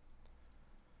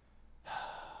 Okay,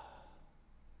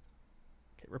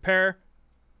 repair.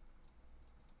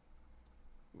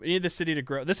 We need this city to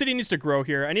grow. This city needs to grow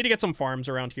here. I need to get some farms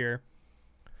around here.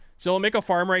 So we'll make a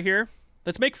farm right here.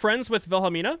 Let's make friends with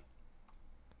Wilhelmina.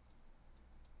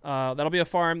 That'll be a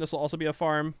farm. This will also be a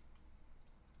farm.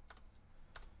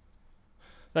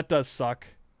 That does suck.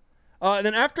 And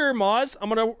then after Maz, I'm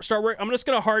gonna start work. I'm just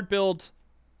gonna hard build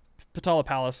Patala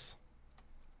Palace.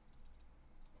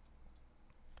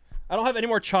 I don't have any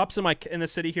more chops in the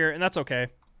city here, and that's okay.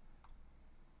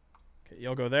 Okay,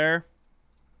 you'll go there.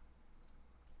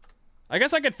 I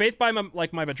guess I could faith buy my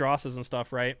madrasas and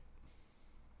stuff, right?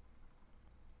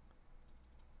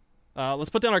 Let's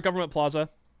put down our government plaza.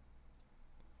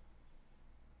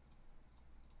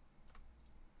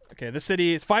 Okay, this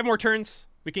city is 5 more turns.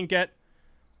 We can get...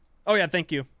 Oh yeah,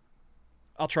 thank you.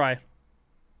 I'll try.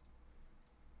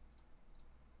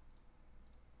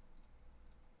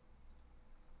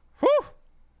 Whew!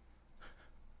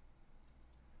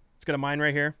 Let's get a mine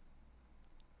right here.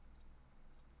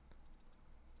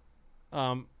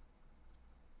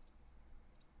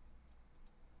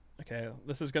 Okay,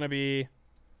 this is gonna be...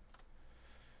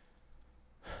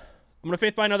 I'm gonna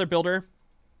faith buy another builder.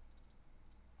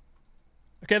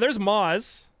 Okay, there's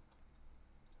Maz.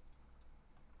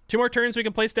 2 more turns, we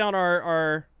can place down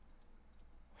our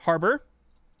harbor.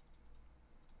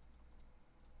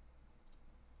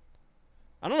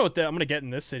 I don't know what I'm gonna get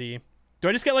in this city. Do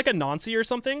I just get like a Nancy or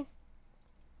something?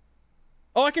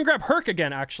 Oh, I can grab Herc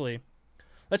again, actually.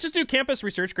 Let's just do campus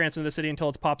research grants in the city until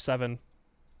it's pop 7.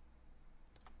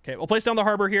 Okay, we'll place down the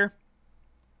harbor here.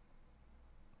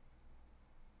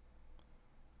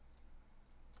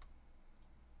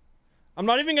 I'm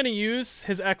not even going to use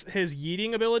his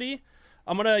yeeting ability.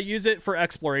 I'm going to use it for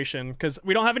exploration because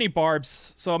we don't have any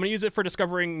barbs. So I'm going to use it for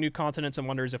discovering new continents and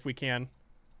wonders if we can.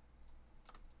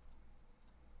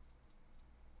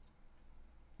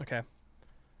 Okay.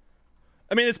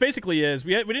 I mean, this basically is.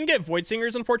 We didn't get Void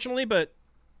Singers, unfortunately, but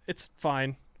it's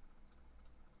fine.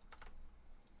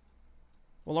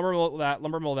 We'll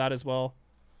lumber mill that as well.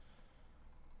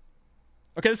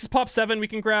 Okay, this is pop 7. We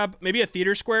can grab maybe a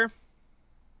theater square.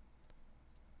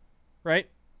 Right?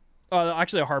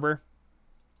 Actually a harbor.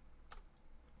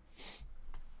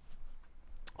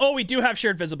 Oh, we do have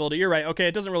shared visibility. You're right. Okay,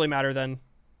 it doesn't really matter then.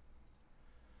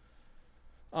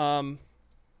 Hold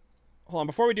on.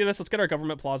 Before we do this, let's get our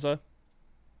government plaza.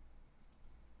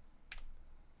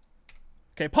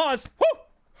 Okay, pause. Woo!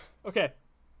 Okay.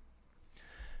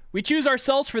 We choose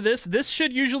ourselves for this. This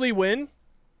should usually win.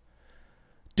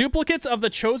 Duplicates of the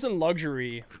chosen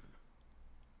luxury.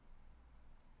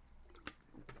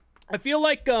 I feel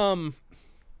like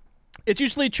it's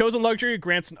usually chosen luxury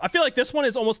grants. I feel like this one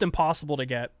is almost impossible to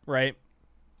get, right?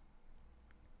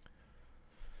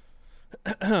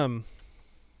 Oh,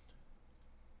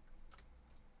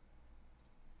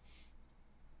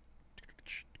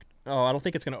 I don't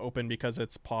think it's going to open because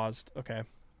it's paused. Okay.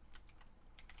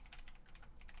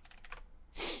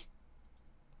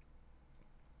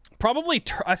 Probably,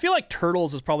 I feel like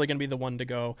Turtles is probably going to be the one to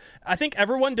go. I think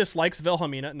everyone dislikes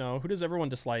Wilhelmina. No, who does everyone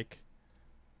dislike?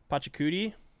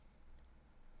 Pachacuti?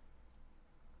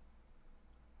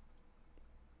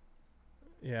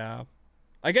 Yeah.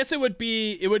 I guess it would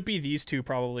be these two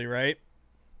probably, right?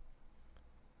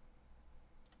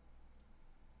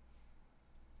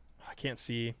 I can't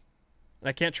see. And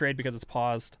I can't trade because it's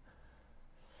paused.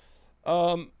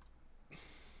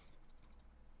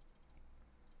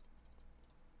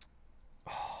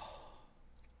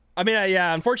 I mean,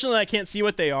 yeah, unfortunately I can't see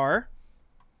what they are.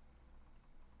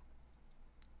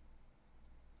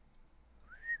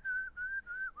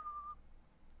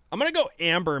 I'm gonna go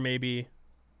Amber, maybe.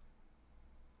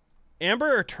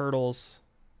 Amber or Turtles?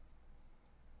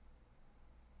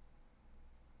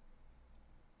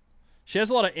 She has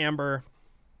a lot of Amber.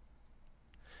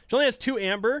 She only has 2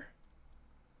 Amber.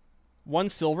 1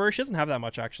 Silver. She doesn't have that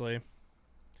much, actually.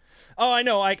 Oh, I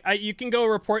know. You can go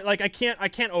report. Like, I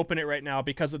can't open it right now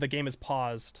because the game is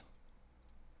paused.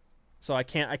 So I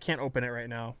can't open it right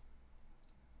now.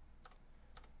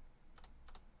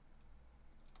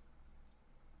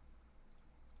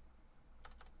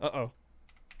 Uh-oh.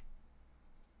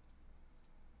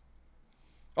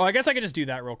 Oh, I guess I could just do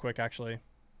that real quick, actually.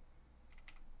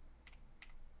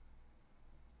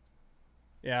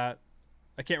 Yeah,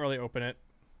 I can't really open it.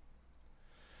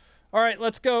 All right,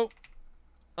 let's go.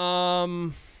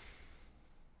 Amber,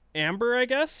 I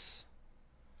guess?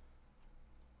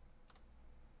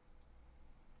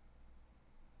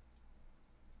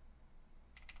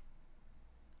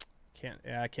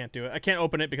 I can't do it. I can't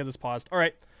open it because it's paused. All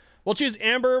right, we'll choose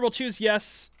Amber. We'll choose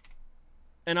yes.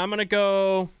 And I'm going to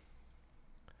go...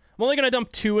 I'm only going to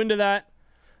dump 2 into that.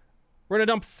 We're going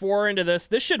to dump 4 into this.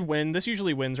 This should win. This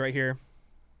usually wins right here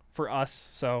for us,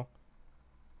 so...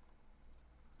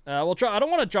 we'll drop... I don't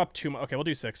want to drop too much. Okay, we'll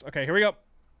do 6. Okay, here we go.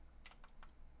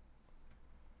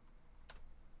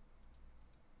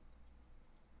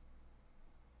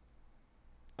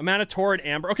 A mana toward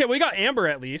Amber. Okay, we got Amber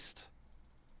at least.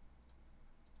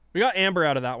 We got Amber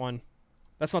out of that one.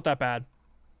 That's not that bad.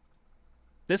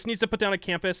 This needs to put down a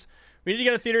campus. We need to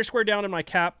get a theater square down in my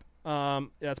cap. Yeah,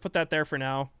 let's put that there for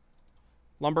now.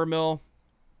 Lumber mill.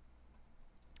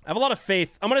 I have a lot of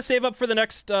faith. I'm going to save up for the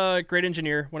next great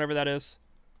engineer, whenever that is.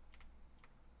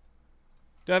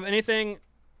 Do I have anything?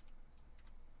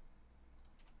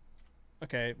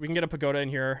 Okay, we can get a pagoda in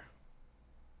here.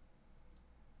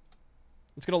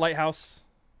 Let's get a lighthouse.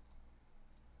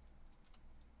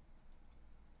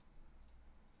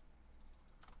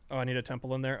 Oh, I need a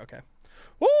temple in there. Okay.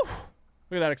 Woo!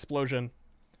 Look at that explosion.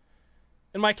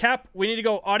 In my cap, we need to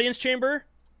go audience chamber.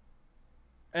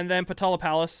 And then Patala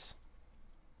Palace.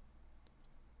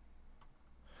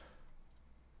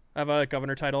 I have a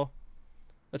governor title.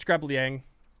 Let's grab Liang.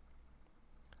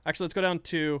 Actually, let's go down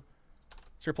to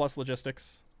surplus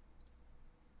logistics.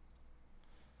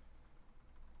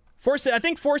 I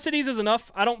think 4 cities is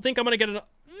enough. I don't think I'm going to get enough.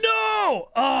 No!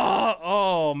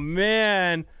 Oh,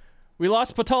 man. We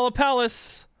lost Patala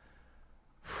Palace.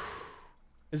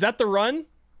 Is that the run?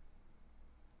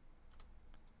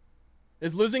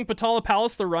 Is losing Patala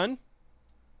Palace the run?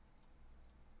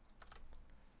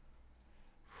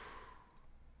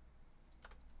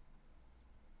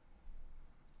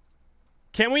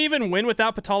 Can we even win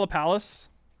without Patala Palace?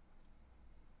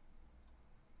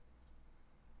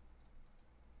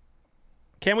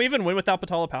 Can we even win without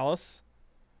Patala Palace?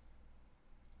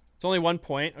 It's only 1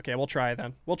 point. Okay, we'll try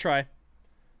then. We'll try.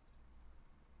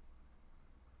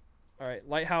 All right,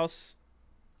 lighthouse.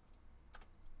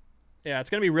 Yeah, it's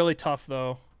going to be really tough,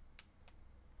 though.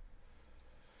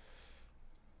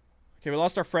 Okay, we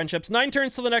lost our friendships. 9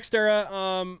 turns to the next era.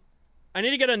 I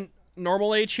need to get a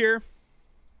normal age here.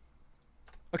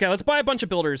 Okay, let's buy a bunch of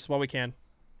builders while we can.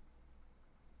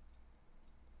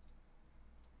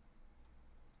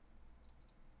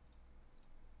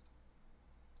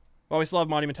 Well, we still have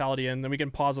monumentality in, then we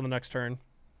can pause on the next turn.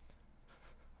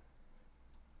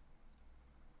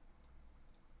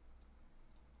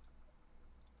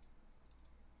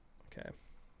 Okay.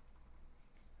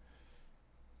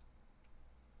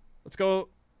 Let's go.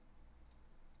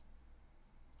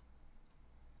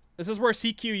 This is where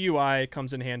CQUI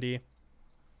comes in handy.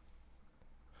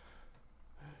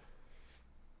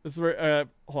 This is where,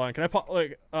 hold on, can I pause?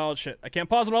 Like, oh shit, I can't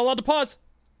pause, I'm not allowed to pause!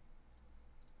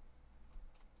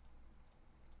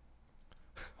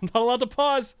 I'm not allowed to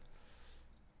pause!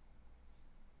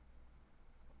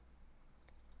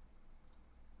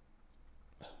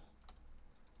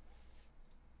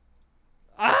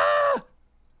 Ah!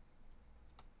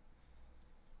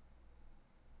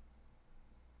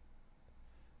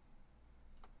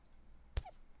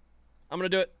 I'm gonna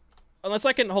do it. Unless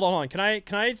I can, hold on. Can I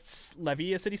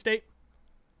levy a city-state?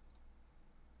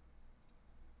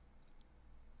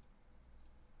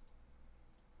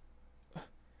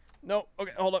 No,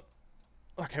 okay, hold up.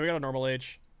 Okay, we got a normal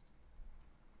age.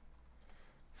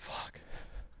 Fuck.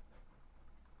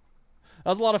 That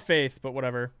was a lot of faith, but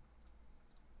whatever.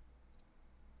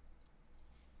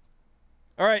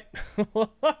 Alright. Alright,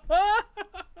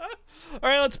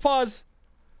 let's pause.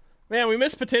 Man, we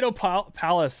missed Potato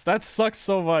Palace. That sucks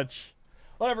so much.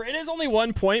 Whatever, it is only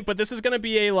 1 point, but this is gonna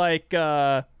be a, like,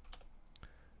 it's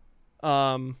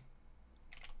gonna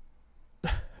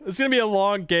be a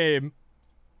long game.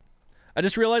 I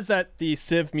just realized that the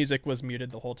Civ music was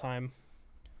muted the whole time.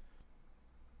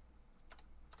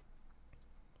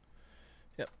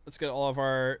 Yep, let's do all of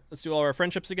our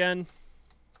friendships again.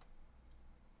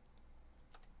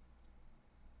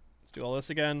 Let's do all this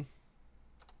again.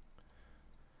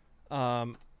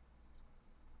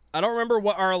 I don't remember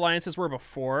what our alliances were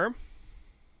before.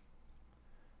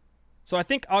 So I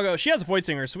think I'll go. She has Void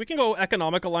Singer, so we can go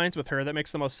economic alliance with her. That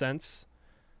makes the most sense.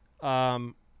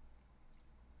 I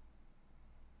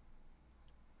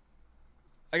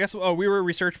guess. Oh, we were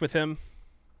researched with him.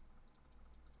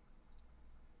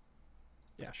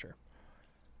 Yeah, sure.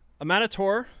 A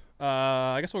Manitor.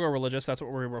 I guess we'll go religious. That's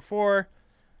what we were before.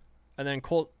 And then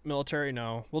cult military.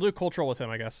 No, we'll do cultural with him,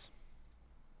 I guess.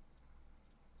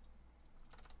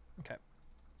 Okay.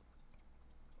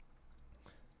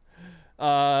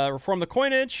 Reform the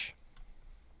coinage.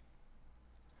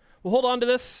 We'll hold on to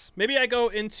this. Maybe I go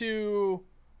into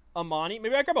Amani.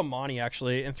 Maybe I grab Amani,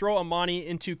 actually, and throw Amani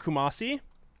into Kumasi.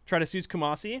 Try to use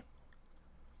Kumasi.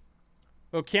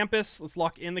 Go campus. Let's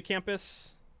lock in the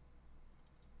campus.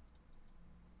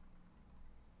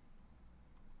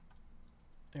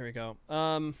 There we go.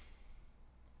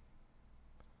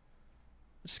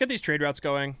 Just get these trade routes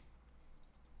going.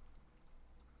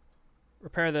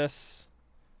 Repair this.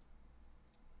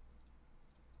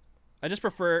 I just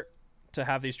prefer to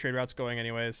have these trade routes going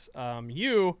anyways.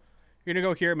 You're going to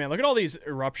go here, man. Look at all these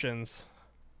eruptions.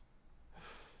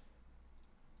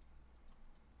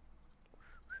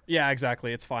 Yeah,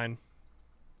 exactly. It's fine.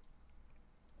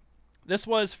 This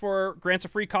was for grants a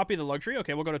free copy of the luxury.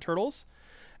 Okay, we'll go to Turtles.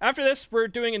 After this, we're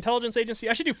doing Intelligence Agency.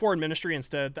 I should do Foreign Ministry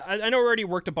instead. I know we already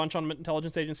worked a bunch on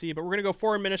Intelligence Agency, but we're going to go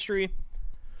Foreign Ministry.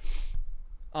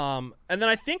 And then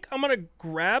I think I'm going to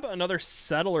grab another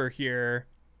settler here.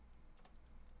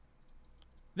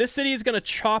 This city is going to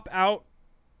chop out,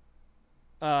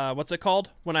 what's it called?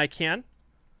 When I can.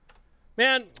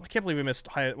 Man, I can't believe we missed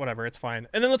high, whatever, it's fine.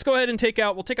 And then let's go ahead and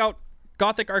we'll take out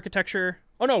Gothic architecture.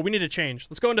 Oh no, we need to change.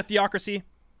 Let's go into Theocracy.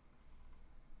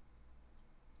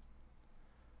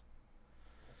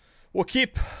 We'll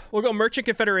go Merchant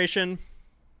Confederation.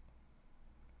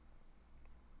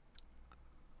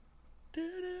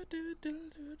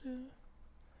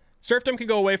 Serfdom can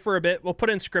go away for a bit. We'll put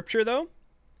in Scripture, though.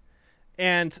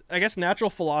 And I guess Natural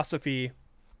Philosophy.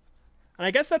 And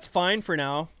I guess that's fine for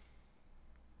now.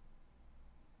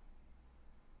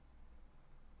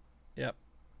 Yep.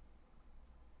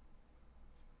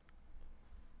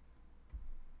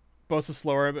 Both is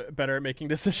slower, but better at making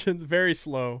decisions. Very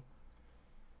slow.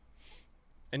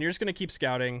 And you're just going to keep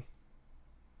scouting.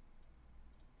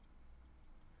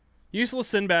 Useless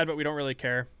Sinbad, but we don't really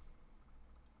care.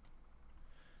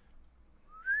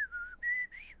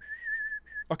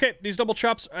 Okay, these double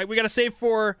chops. We got to save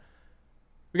for...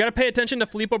 We got to pay attention to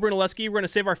Filippo Brunelleschi. We're going to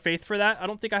save our faith for that. I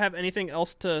don't think I have anything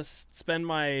else to spend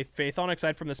my faith on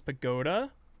aside from this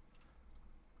pagoda.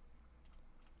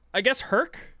 I guess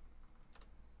Herc?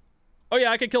 Oh yeah,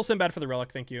 I could kill Sinbad for the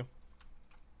relic. Thank you.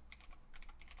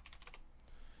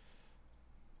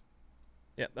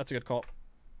 Yeah, that's a good call.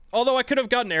 Although I could have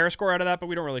gotten error score out of that, but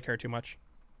we don't really care too much.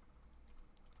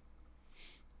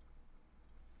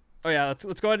 Oh yeah,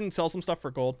 let's go ahead and sell some stuff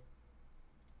for gold.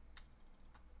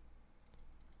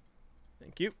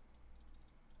 Thank you.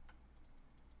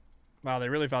 Wow, they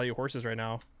really value horses right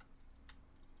now.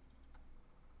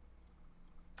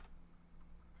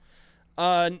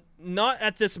 Not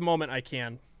at this moment. I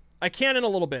can in a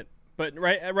little bit, but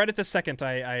right at this second,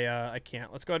 I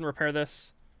can't. Let's go ahead and repair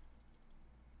this.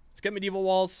 Let's get medieval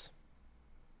walls.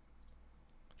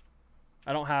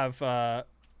 I don't have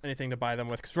anything to buy them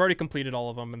with because we've already completed all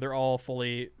of them, and they're all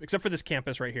fully except for this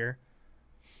campus right here.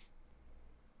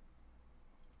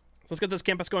 So let's get this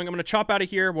campus going. I'm going to chop out of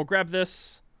here. We'll grab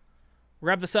this. We'll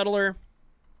grab the settler.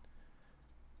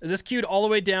 Is this queued all the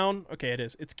way down? Okay, it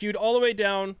is. It's queued all the way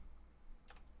down.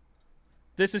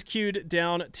 This is queued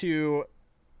down to...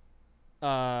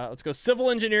 let's go civil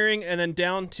engineering and then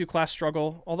down to class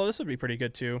struggle. Although this would be pretty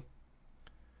good too.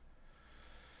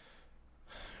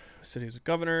 Cities with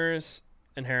governors.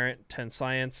 Inherent 10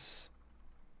 science.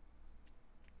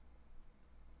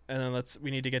 And then we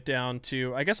need to get down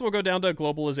to... I guess we'll go down to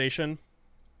globalization.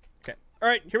 Okay.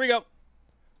 Alright, here we go.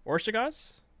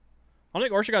 Orshagaz? I don't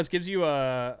think Orshagaz gives you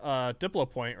a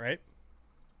Diplo point, right?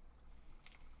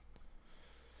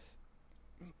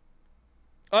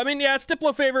 I mean, yeah, it's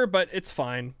Diplo favor, but it's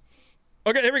fine.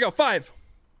 Okay, here we go. 5,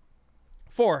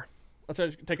 4. Let's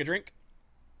take a drink.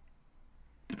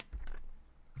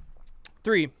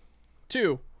 3,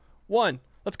 2, 1.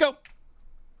 Let's go.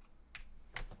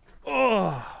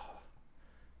 Oh.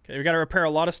 Okay, we got to repair a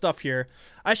lot of stuff here.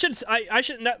 I should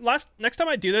next time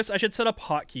I do this, I should set up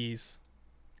hotkeys.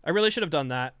 I really should have done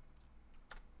that.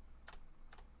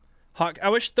 I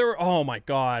wish there were... Oh my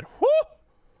god. Woo!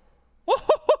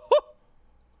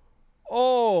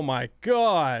 Oh my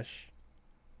gosh.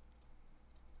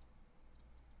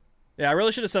 Yeah, I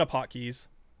really should have set up hotkeys.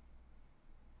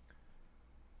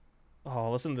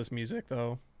 Oh, listen to this music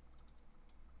though.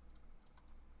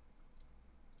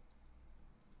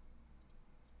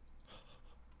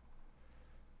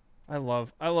 I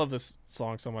love this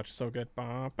song so much. It's so good.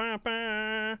 Ba, ba,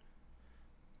 ba.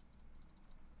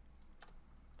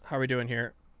 How are we doing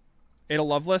here? Ada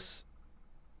Lovelace?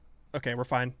 Okay, we're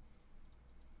fine.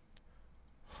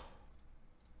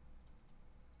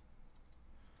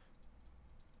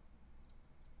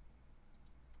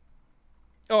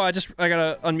 Oh, I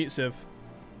gotta unmute Civ.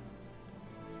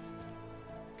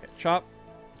 Okay, chop.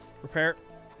 Repair.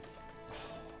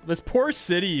 This poor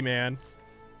city, man.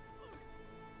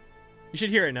 You should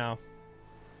hear it now.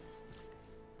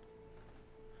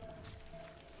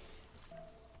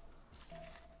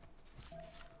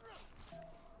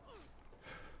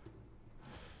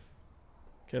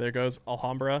 Okay, there goes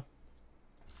Alhambra.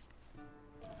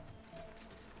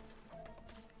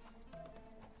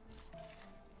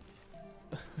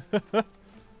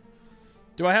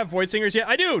 Do I have Void Singers yet?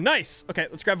 I do! Nice! Okay,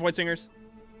 let's grab Void Singers.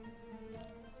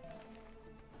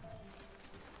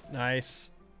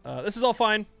 Nice. This is all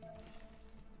fine.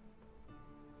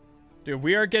 Dude,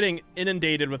 we are getting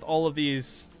inundated with all of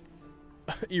these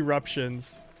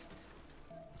eruptions.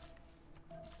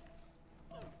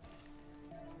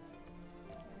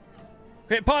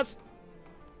 Okay, pause!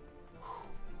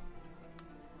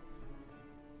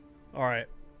 Alright.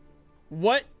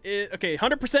 What is... Okay,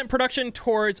 100% production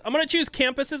towards... I'm gonna choose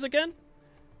campuses again.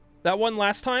 That one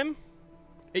last time.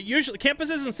 It usually...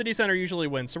 Campuses and city center usually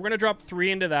win, so we're gonna drop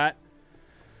 3 into that.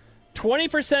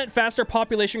 20% faster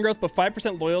population growth, but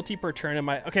 5% loyalty per turn in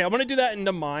my... Okay, I'm gonna do that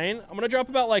into mine. I'm gonna drop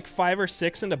about like 5 or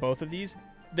 6 into both of these.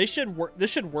 They should work. This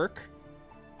should work.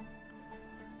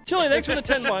 Chili, thanks for the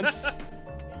 10 months.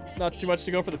 Not too much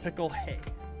to go for the pickle. Hey,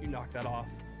 you knocked that off.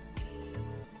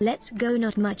 Let's go.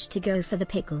 Not much to go for the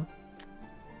pickle.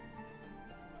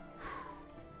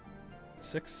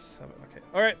 6, 7, okay.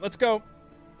 All right, let's go.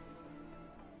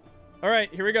 All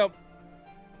right, here we go.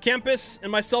 Campus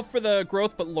and myself for the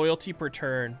growth, but loyalty per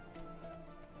turn.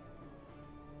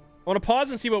 I want to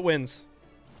pause and see what wins.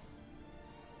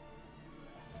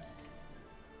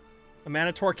 A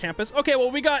Manator campus. Okay, well,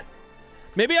 we got...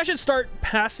 Maybe I should start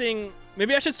passing...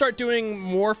 Maybe I should start doing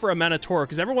more for a Manator,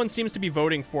 because everyone seems to be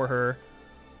voting for her.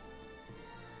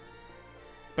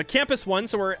 But campus won,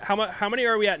 so we're... How many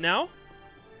are we at now?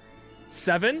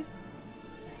 7?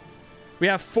 We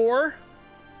have 4.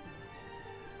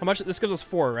 How much? This gives us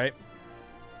 4, right?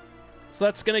 So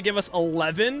that's going to give us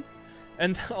 11.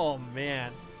 And, oh,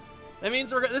 man. That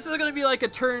means this is going to be like a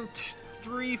turn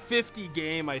 350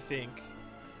 game, I think.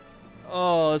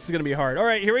 Oh, this is going to be hard. All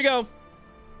right, here we go.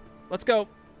 Let's go.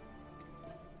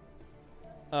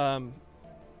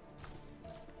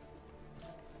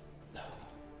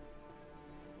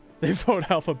 They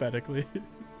vote alphabetically.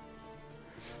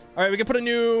 All right, we can put a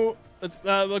new...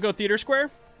 we'll go Theater Square.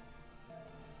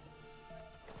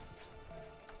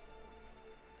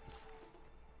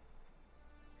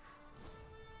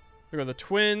 We'll go the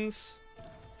Twins.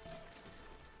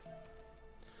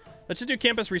 Let's just do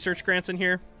campus research grants in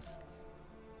here.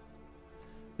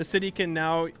 The city can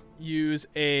now use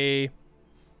a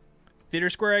Theater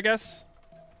Square, I guess.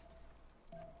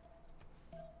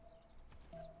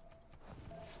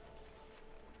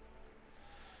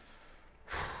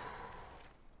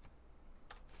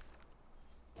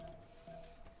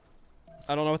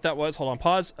 I don't know what that was. Hold on,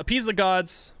 pause. Appease the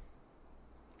gods.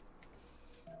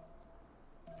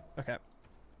 Okay.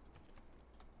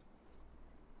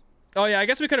 Oh, yeah, I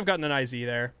guess we could have gotten an IZ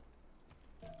there.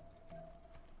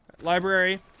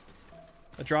 Library.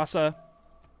 Madrasa.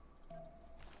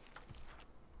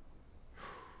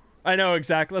 I know,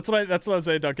 exactly. That's what I'm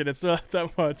saying, Duncan. It's not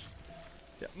that much.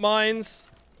 Yeah, mines.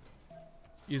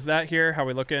 Use that here. How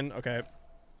we looking? Okay.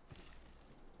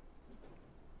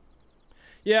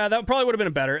 Yeah, that probably would have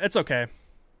been better. It's okay.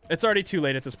 It's already too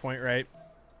late at this point, right?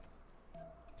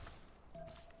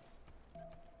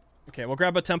 Okay, we'll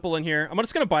grab a temple in here. I'm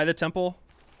just going to buy the temple.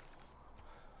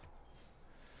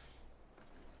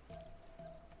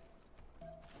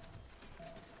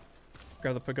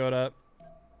 Grab the pagoda.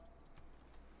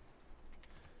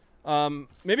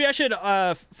 Maybe I should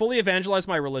fully evangelize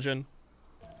my religion.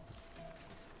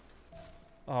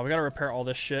 Oh, we got to repair all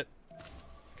this shit.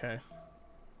 Okay.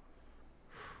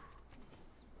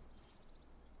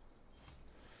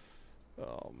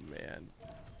 Oh, man.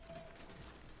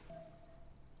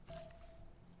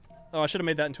 Oh, I should have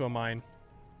made that into a mine.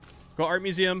 Go art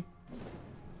museum.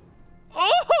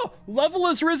 Oh! Level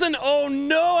has risen. Oh,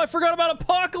 no. I forgot about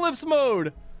apocalypse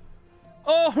mode.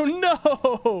 Oh,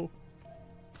 no.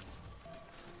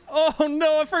 Oh,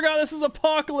 no. I forgot this is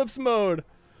apocalypse mode.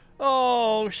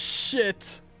 Oh,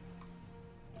 shit.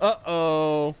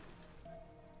 Uh-oh.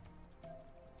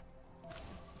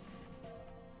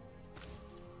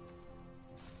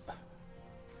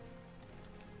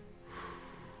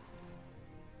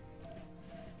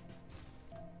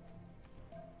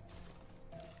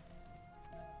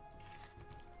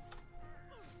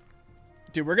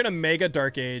 Dude, we're gonna mega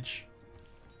Dark Age.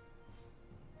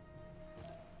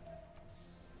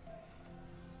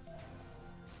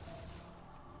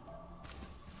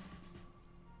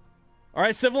 All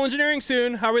right, civil engineering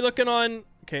soon. How are we looking on?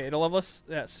 Okay, it'll level us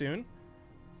soon.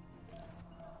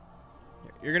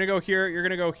 You're gonna go here. You're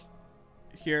gonna go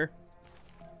here.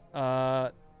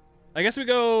 I guess we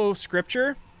go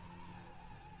scripture.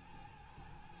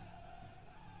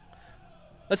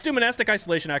 Let's do monastic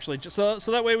isolation actually, just so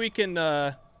that way we can.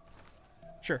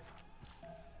 Sure.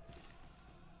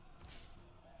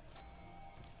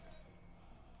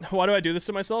 Why do I do this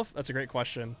to myself? That's a great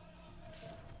question.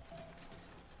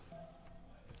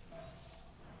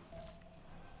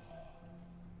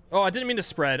 Oh, I didn't mean to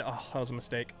spread. Oh, that was a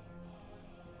mistake.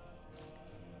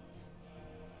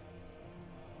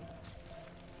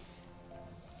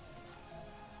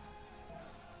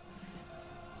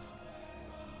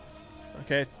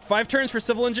 Okay, 5 turns for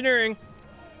civil engineering.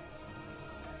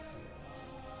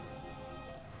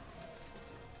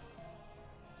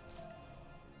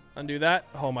 Undo that.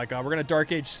 Oh my god, we're gonna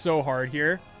Dark Age so hard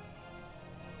here.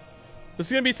 This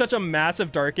is gonna be such a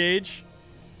massive Dark Age.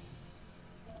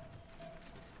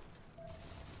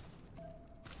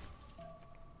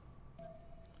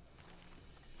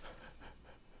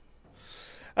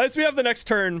 At least we have the next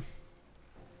turn.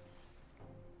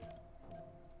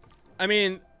 I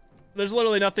mean, there's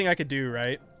literally nothing I could do,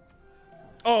 right?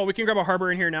 Oh, we can grab a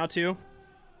harbor in here now, too.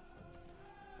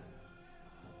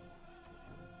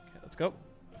 Okay, let's go.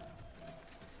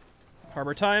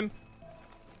 Harbor time.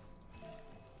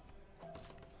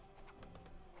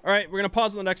 All right, we're gonna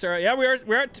pause in the next area. Yeah,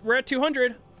 we're at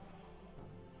 200.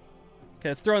 Okay,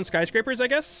 let's throw in skyscrapers, I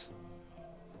guess.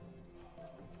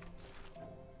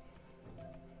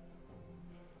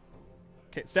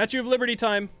 Okay, Statue of Liberty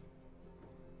time.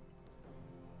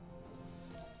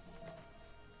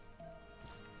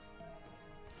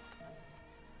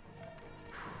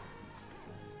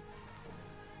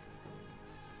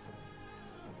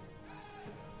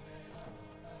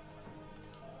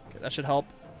 Okay, that should help.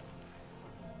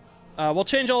 We'll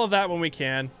change all of that when we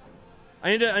can.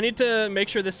 I need to make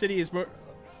sure this city is more.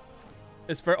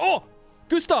 It's for. Oh,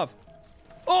 Gustav.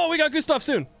 Oh, we got Gustav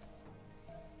soon.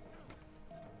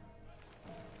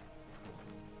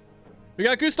 We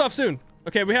got Gustav soon.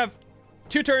 Okay, we have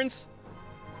 2 turns.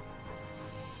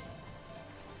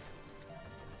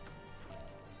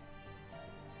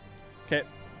 Okay,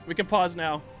 we can pause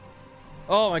now.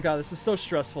 Oh my god, this is so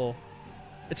stressful.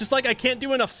 It's just like I can't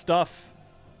do enough stuff.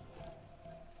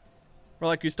 Or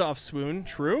like Gustav swoon.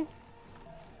 True?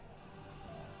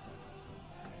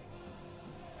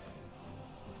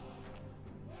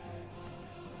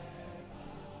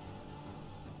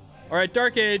 Alright,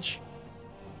 Dark Age.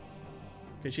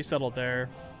 Okay, she settled there.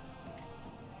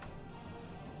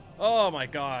 Oh my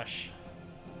gosh.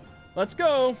 Let's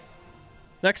go.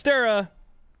 Next era.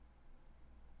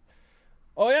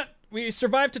 Oh yeah, we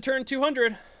survived to turn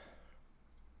 200.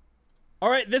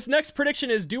 All right, this next prediction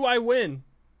is, do I win?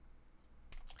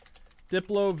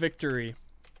 Diplo victory.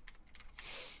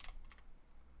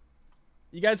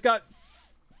 You guys got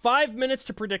 5 minutes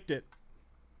to predict it.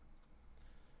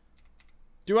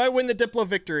 Do I win the Diplo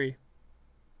victory?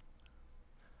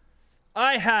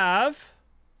 I have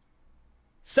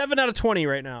 7 out of 20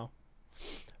 right now.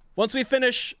 Once we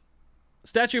finish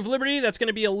Statue of Liberty, that's going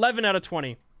to be 11 out of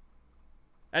 20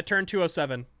 at turn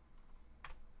 207.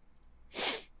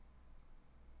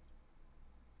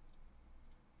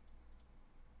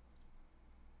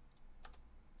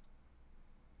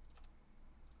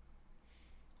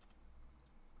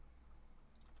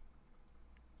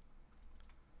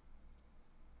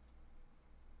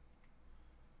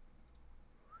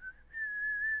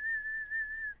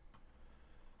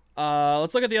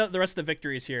 Let's look at the rest of the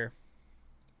victories here.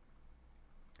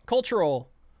 Cultural.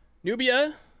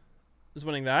 Nubia is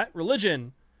winning that.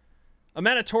 Religion.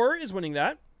 Amanator is winning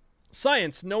that.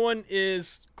 Science. No one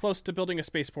is close to building a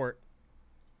spaceport.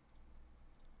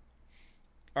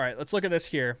 All right, let's look at this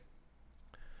here.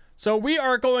 So we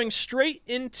are going straight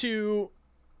into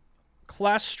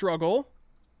class struggle.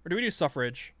 Or do we do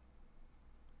suffrage?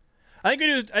 I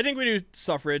think we do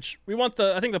suffrage. We want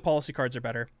I think the policy cards are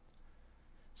better.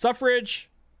 Suffrage,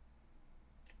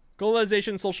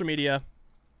 globalization, social media.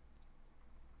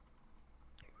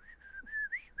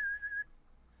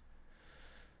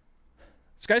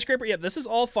 Skyscraper, yep, this is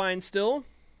all fine still.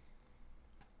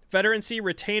 Veterancy,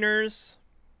 retainers,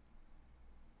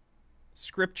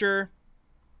 scripture.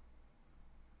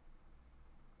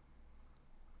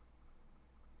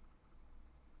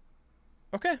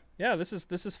 Okay, yeah, this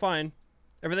is fine.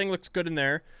 Everything looks good in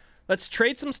there. Let's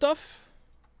trade some stuff.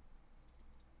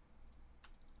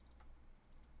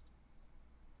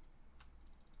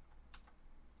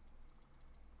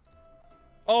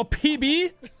 Oh,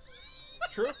 PB?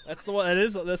 True. That's the one. It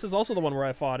is. This is also the one where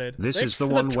I fought it. This Thanks is the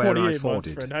for one where I 28 fought months,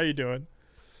 it. friend. How you doing?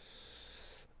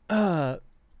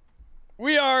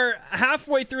 We are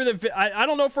halfway through the. I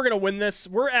don't know if we're gonna win this.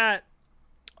 We're at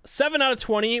 7 out of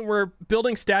 20. We're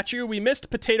building statue. We missed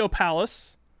Potato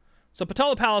Palace, so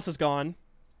Patala Palace is gone,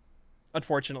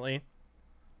 unfortunately.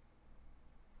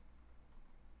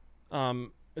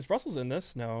 Is Brussels in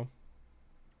this? No.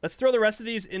 Let's throw the rest of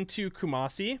these into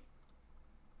Kumasi.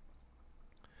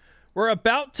 We're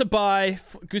about to buy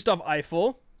Gustav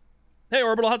Eiffel. Hey,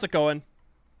 Orbital, how's it going?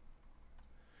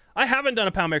 I haven't done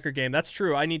a Poundmaker game. That's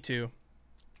true. I need to.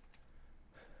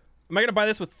 Am I going to buy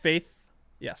this with faith?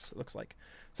 Yes, it looks like.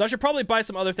 So I should probably buy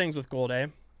some other things with gold, eh?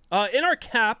 In our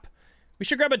cap, we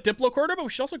should grab a Diplo quarter, but we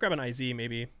should also grab an IZ,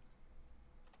 maybe.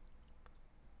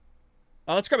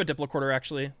 Let's grab a Diplo quarter,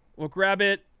 actually. We'll grab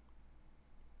it.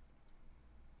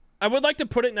 I would like to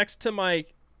put it next to my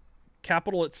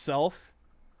capital itself.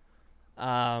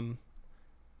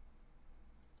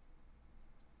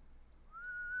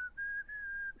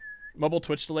 Mobile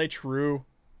Twitch delay, true.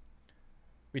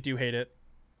 We do hate it.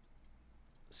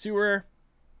 Sewer.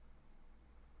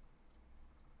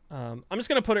 I'm just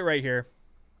gonna put it right here.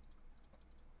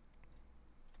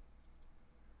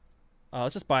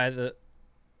 Let's just buy the.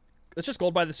 Let's just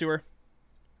gold buy the sewer,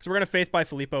 because we're gonna faith buy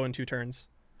Filippo in 2 turns.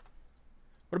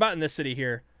 What about in this city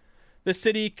here? This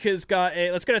city has got a.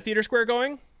 Let's get a theater square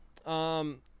going.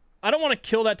 I don't want to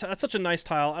kill that. That's such a nice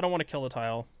tile. I don't want to kill the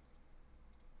tile.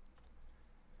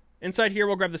 Inside here,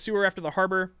 we'll grab the sewer after the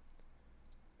harbor.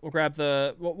 We'll grab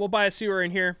the. We'll buy a sewer in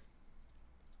here.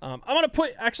 I'm gonna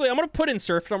put. Actually, I'm gonna put in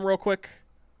serfdom real quick.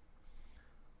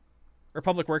 Or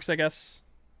public works, I guess.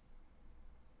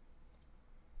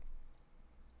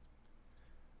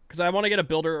 Because I want to get a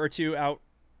builder or 2 out.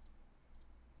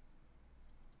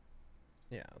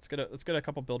 Yeah, let's get a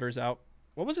couple builders out.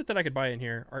 What was it that I could buy in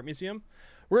here? Art museum.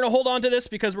 We're gonna hold on to this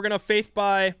because we're gonna faith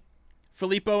buy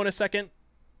Filippo in a second.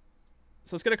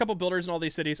 So let's get a couple builders in all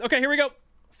these cities. Okay, here we go.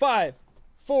 5,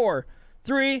 4,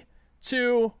 3,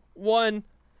 2, 1.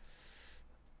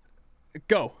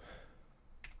 Go.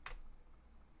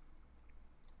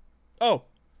 Oh,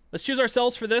 let's choose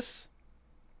ourselves for this.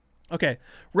 Okay,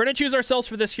 we're gonna choose ourselves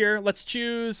for this here. Let's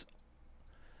choose.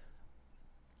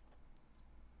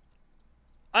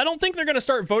 I don't think they're gonna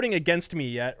start voting against me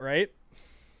yet, right?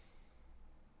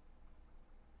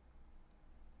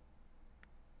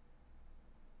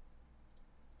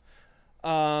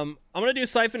 I'm gonna do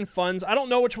siphon funds. I don't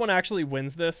know which one actually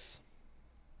wins this.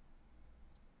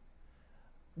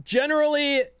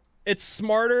 Generally, it's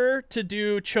smarter to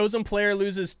do chosen player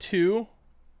loses 2,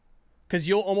 because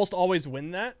you'll almost always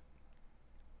win that.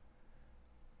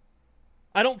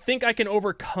 I don't think I can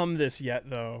overcome this yet,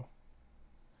 though.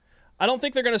 I don't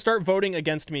think they're going to start voting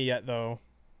against me yet, though.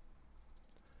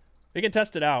 We can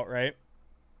test it out, right?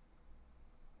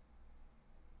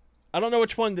 I don't know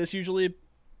which one this usually...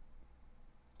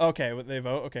 Okay, they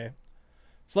vote. Okay.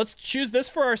 So let's choose this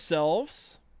for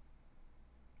ourselves.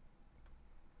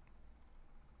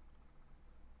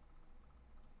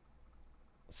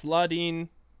 Sladin.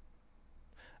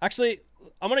 Actually,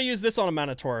 I'm going to use this on a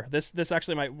Manator. This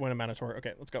actually might win a Manator.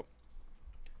 Okay, let's go.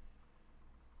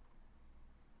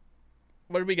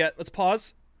 What did we get? Let's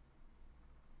pause.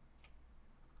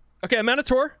 Okay, a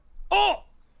Manator. Oh!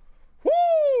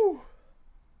 Woo!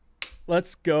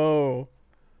 Let's go.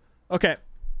 Okay.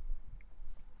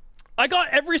 I got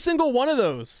every single one of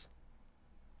those.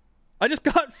 I just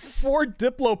got 4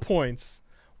 Diplo points.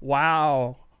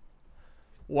 Wow.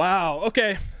 Wow.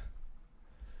 Okay.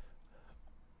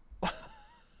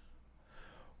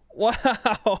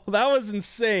 Wow. That was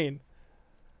insane.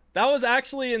 That was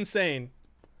actually insane.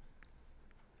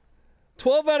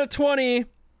 12 out of 20.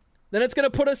 Then it's going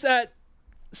to put us at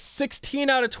 16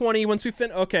 out of 20 once we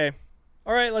fin. Okay.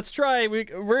 All right, let's try.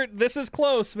 This is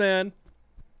close, man.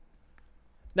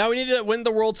 Now we need to win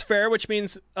the World's Fair, which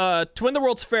means to win the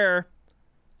World's Fair,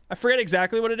 I forget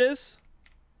exactly what it is.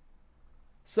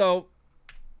 So,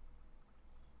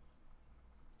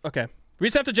 okay. We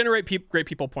just have to generate great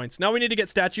people points. Now we need to get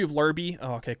Statue of Lurby.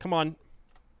 Oh, okay, come on.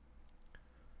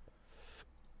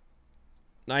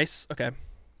 Nice, okay.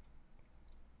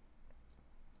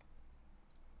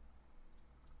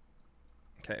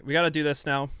 Okay, we got to do this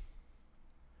now.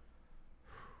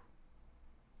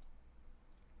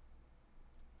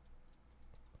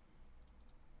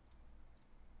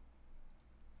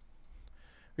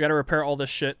 We got to repair all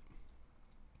this shit.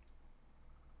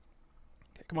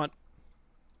 Okay, come on.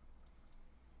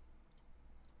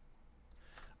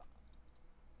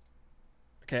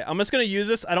 Okay, I'm just going to use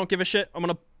this. I don't give a shit. I'm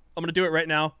going to do it right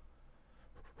now.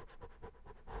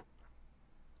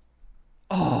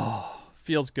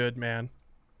 feels good, man.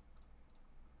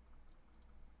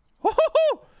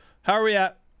 Woo-hoo-hoo! How are we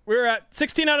at? We're at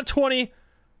 16 out of 20.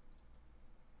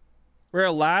 We're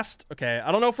at last. Okay,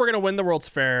 I don't know if we're gonna win the World's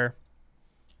Fair.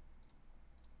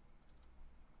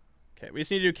 Okay, we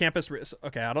just need to do campus.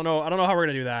 Okay, I don't know how we're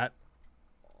gonna do that.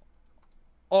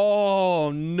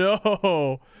 Oh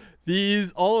no,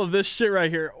 all of this shit right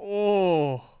here.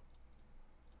 Oh.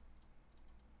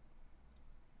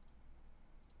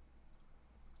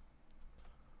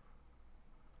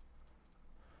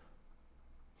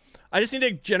 I just need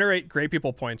to generate great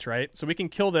people points, right? So we can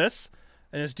kill this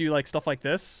and just do like stuff like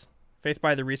this. Faith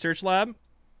by the research lab.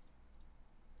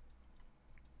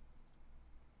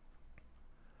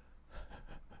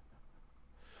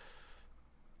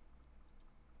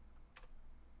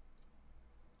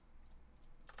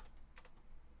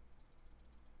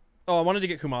 Oh, I wanted to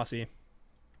get Kumasi.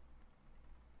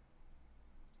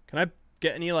 Can I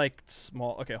get any like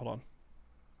small... Okay, hold on.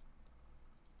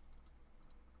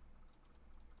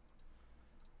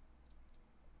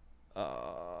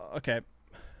 Okay.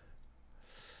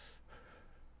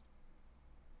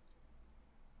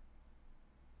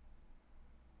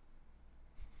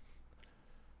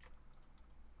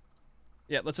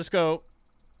 Yeah, let's just go.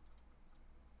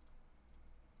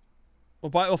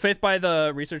 We'll faith by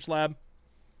the research lab.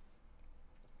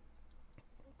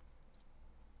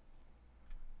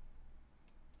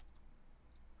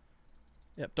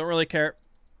 Yep, don't really care.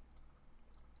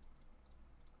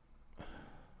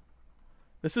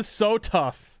 This is so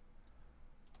tough.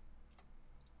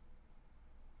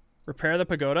 Repair the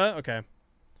pagoda? Okay.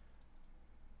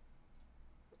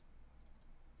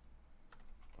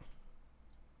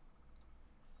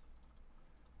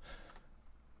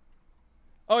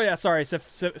 Oh yeah, sorry.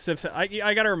 Sif,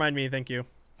 I gotta remind me, thank you.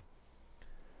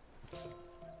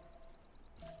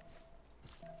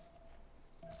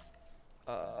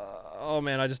 Oh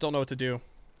man, I just don't know what to do.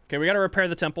 Okay, we gotta repair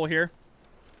the temple here.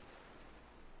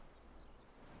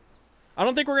 I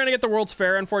don't think we're gonna get the World's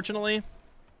Fair, unfortunately.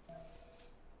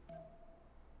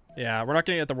 Yeah, we're not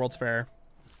gonna get the World's Fair.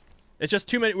 It's just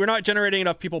too many. We're not generating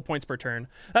enough people points per turn.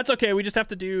 That's okay. We just have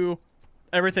to do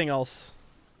everything else.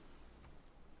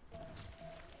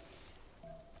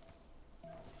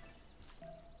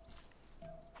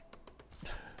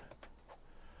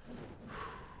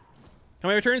 How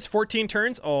many turns? 14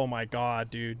 turns? Oh my god,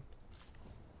 dude.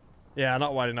 Yeah,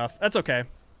 not wide enough. That's okay.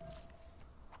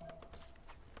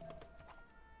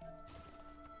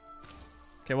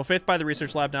 Okay, we'll faith by the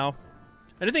research lab now.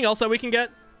 Anything else that we can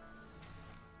get?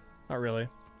 Not really.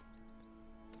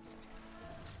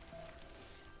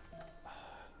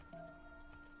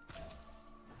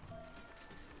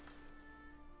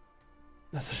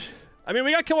 I mean,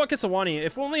 we got Kiwakisawani.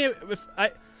 If only if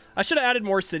I should have added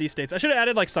more city states. I should have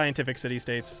added like scientific city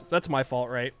states. That's my fault,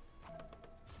 right?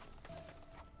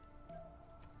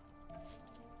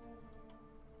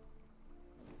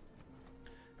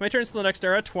 How many turns to the next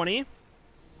era? 20.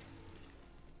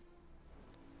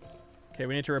 Okay,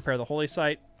 we need to repair the holy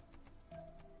site.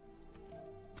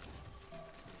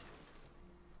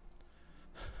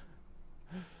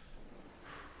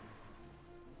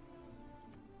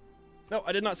 No,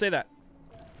 I did not say that.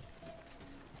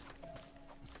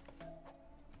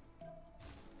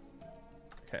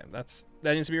 Okay,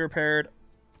 that needs to be repaired.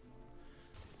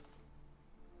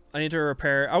 I need to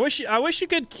repair. I wish you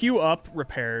could queue up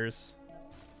repairs.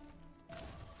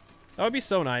 That would be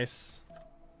so nice.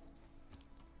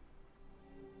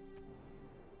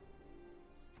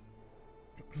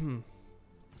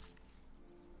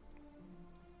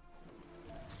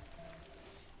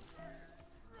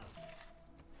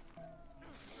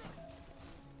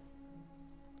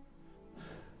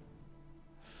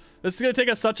 This is gonna take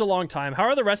us such a long time. How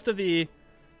are the rest of the...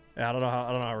 Yeah, I don't know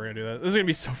how we're gonna do that. This is gonna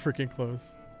be so freaking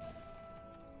close.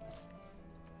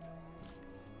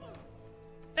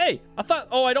 Hey, I thought...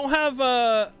 Oh, I don't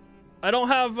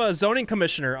have a zoning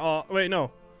commissioner. Oh, wait,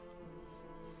 no.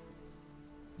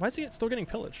 Why is he still getting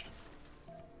pillaged?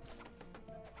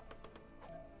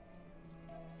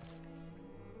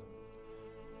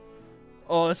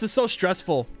 Oh, this is so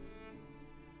stressful.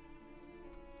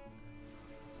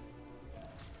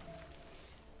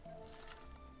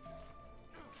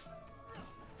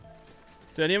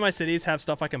 Do any of my cities have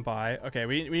stuff I can buy? Okay,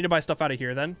 we need to buy stuff out of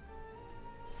here then.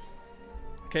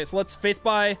 Okay, so let's faith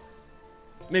buy,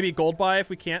 maybe gold buy if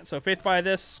we can't. So faith buy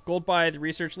this, gold buy the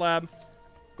research lab,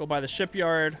 gold buy the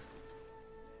shipyard.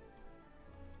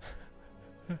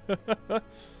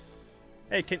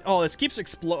 Hey, oh, this keeps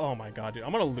exploding. Oh my god, dude,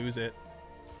 I'm gonna lose it.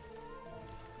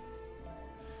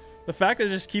 The fact that it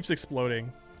just keeps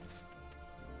exploding.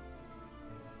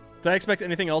 Did I expect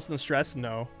anything else than stress?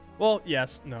 No. Well,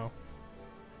 yes, no.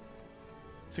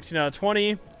 16 out of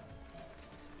 20.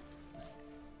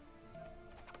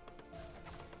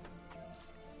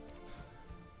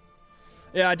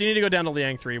 Yeah, I do need to go down to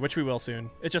Liang 3, which we will soon.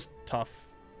 It's just tough.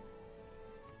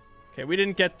 Okay, we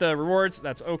didn't get the rewards.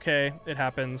 That's okay. It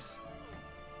happens.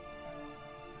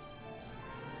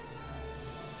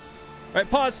 All right,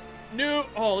 pause. New...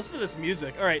 Oh, listen to this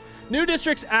music. All right. New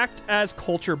districts act as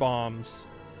culture bombs.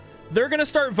 They're going to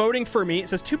start voting for me. It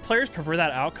says 2 players prefer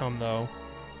that outcome, though.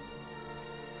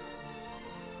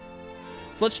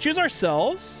 So let's choose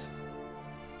ourselves.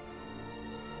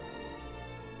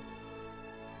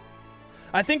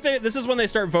 I think this is when they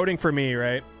start voting for me,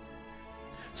 right?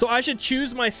 So I should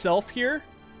choose myself here.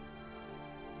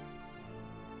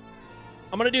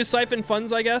 I'm going to do siphon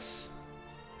funds, I guess.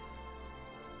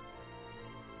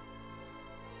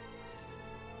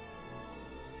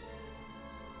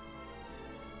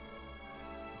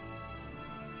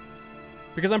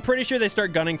 Because I'm pretty sure they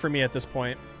start gunning for me at this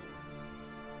point.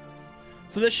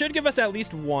 So this should give us at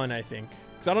least 1, I think.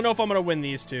 Because I don't know if I'm going to win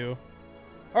these 2.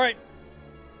 All right.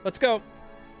 Let's go.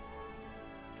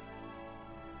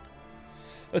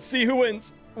 Let's see who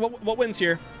wins. What wins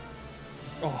here?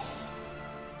 Oh.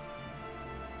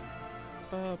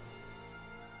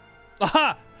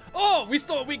 Aha! Oh,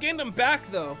 we gained them back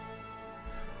though.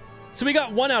 So we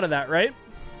got 1 out of that, right?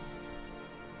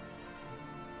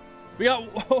 We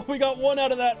got 1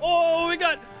 out of that. Oh,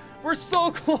 we're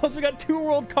so close. We got 2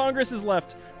 World Congresses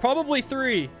left. Probably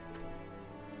 3.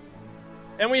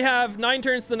 And we have 9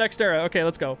 turns to the next era. Okay,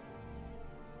 let's go.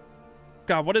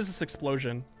 God, what is this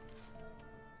explosion?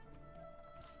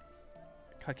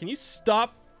 God, can you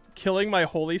stop killing my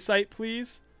holy site,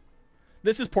 please?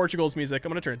 This is Portugal's music. I'm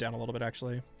going to turn it down a little bit,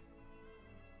 actually.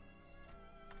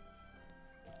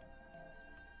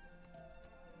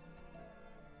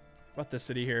 What about this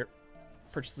city here?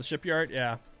 Purchase the shipyard?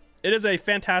 Yeah. It is a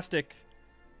fantastic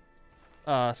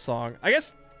song. I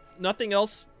guess nothing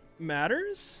else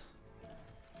matters.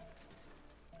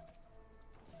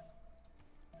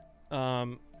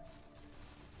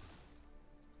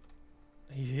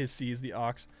 He sees the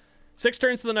ox. 6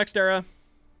 turns to the next era.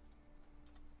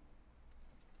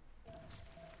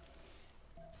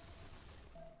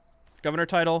 Governor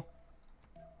title.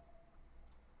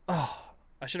 Oh,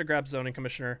 I should have grabbed zoning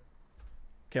commissioner.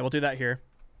 Okay, we'll do that here.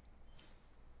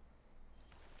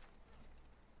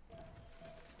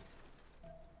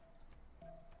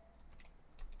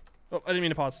 Oh, I didn't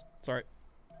mean to pause. Sorry.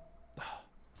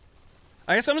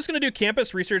 I guess I'm just going to do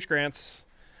campus research grants.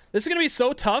 This is going to be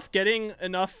so tough getting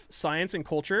enough science and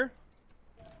culture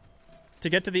to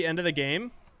get to the end of the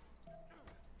game.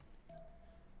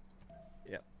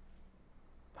 Yep.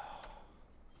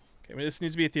 Okay, well, this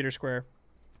needs to be a theater square.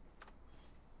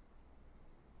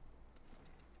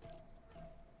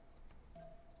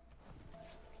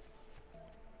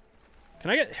 Can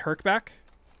I get Herc back?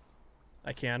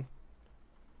 I can.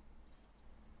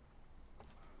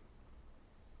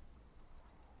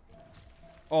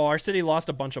 Oh, our city lost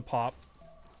a bunch of pop.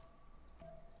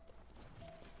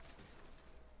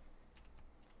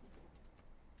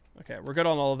 Okay, we're good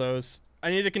on all of those.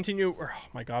 I need to continue. Oh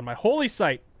my god, my holy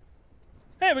site.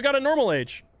 Hey, we got a normal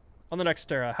age on the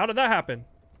next era. How did that happen?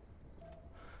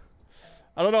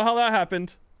 I don't know how that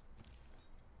happened,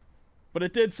 but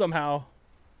it did somehow.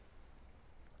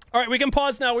 All right, we can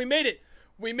pause now. We made it.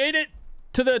 We made it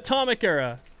to the atomic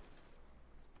era.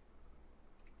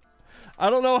 I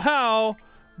don't know how,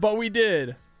 but we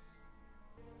did.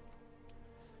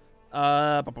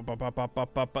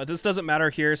 This doesn't matter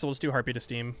here, so we'll just do Harpy to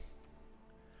Steam.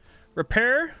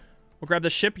 Repair. We'll grab the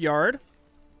shipyard.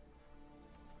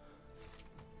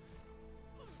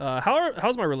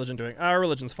 How's my religion doing? Our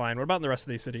religion's fine. What about in the rest of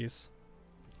these cities?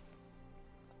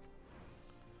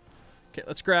 Okay,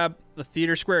 let's grab the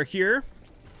theater square here.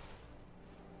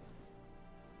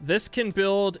 This can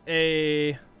build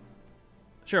a...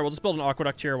 Sure, we'll just build an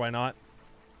aqueduct here. Why not?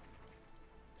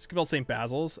 This can build St.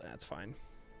 Basil's. That's fine.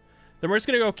 Then we're just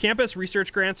going to go campus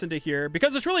research grants into here.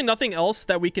 Because there's really nothing else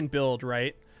that we can build,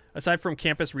 right? Aside from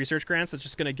campus research grants, it's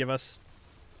just going to give us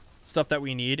stuff that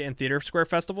we need in theater square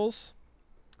festivals.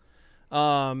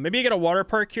 Maybe you get a water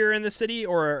park here in the city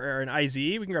or an IZ.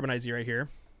 We can grab an IZ right here.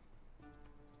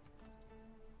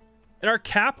 And our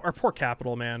poor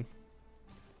capital, man.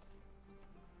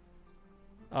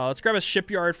 Let's grab a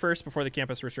shipyard first before the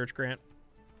campus research grant.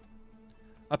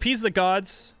 Appease the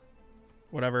gods.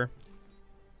 Whatever.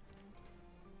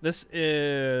 This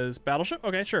is battleship?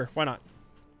 Okay, sure. Why not?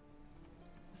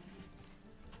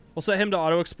 We'll set him to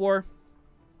auto-explore.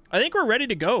 I think we're ready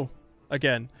to go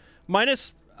again.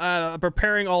 Minus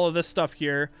preparing all of this stuff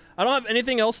here. I don't have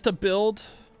anything else to build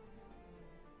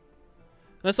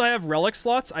Unless I have relic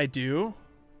slots, I do.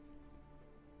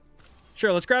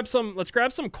 Sure, let's grab some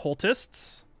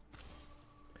cultists.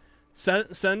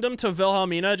 Send them to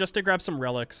Wilhelmina just to grab some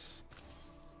relics.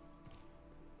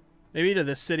 Maybe to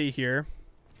this city here.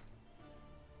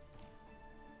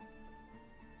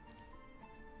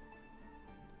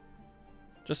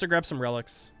 Just to grab some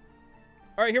relics.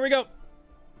 All right, here we go.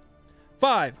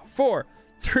 5, 4,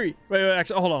 3. Wait,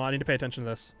 actually, hold on. I need to pay attention to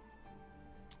this.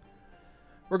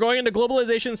 We're going into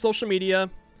globalization, social media.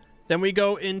 Then we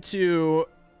go into,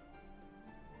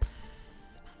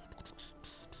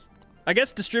 I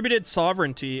guess, distributed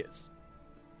sovereignty.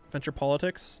 Venture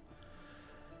politics.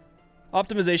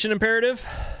 Optimization imperative.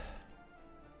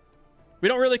 We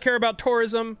don't really care about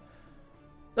tourism.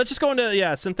 Let's just go into,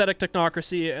 yeah, synthetic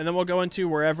technocracy, and then we'll go into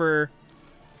wherever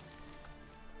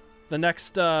the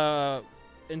next,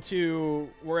 into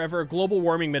wherever global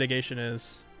warming mitigation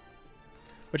is.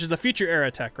 Which is a future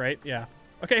era tech, right? Yeah.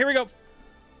 Okay, here we go.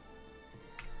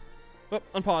 Oh,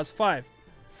 unpause. 5,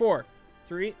 4,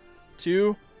 3,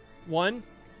 2, 1,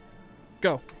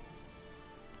 go.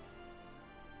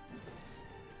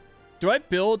 Do I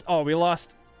build? Oh, we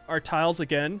lost our tiles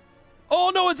again.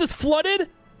 Oh no, is this flooded?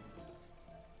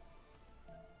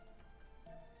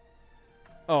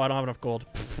 Oh, I don't have enough gold.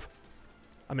 Pfft.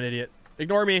 I'm an idiot.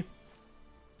 Ignore me.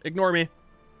 Ignore me.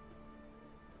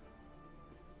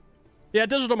 Yeah,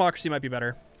 digital democracy might be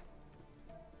better.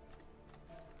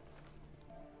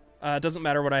 It doesn't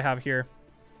matter what I have here.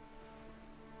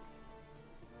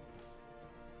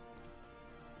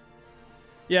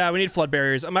 Yeah, we need flood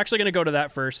barriers. I'm actually going to go to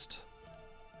that first.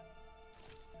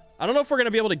 I don't know if we're going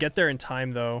to be able to get there in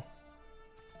time, though.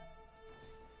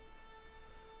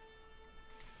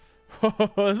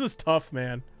 This is tough,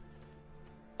 man.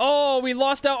 Oh, we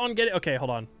lost out on getting... Okay,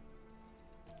 hold on.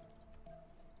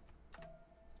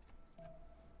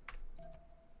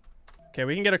 Okay,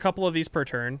 we can get a couple of these per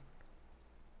turn.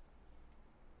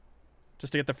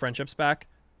 Just to get the friendships back.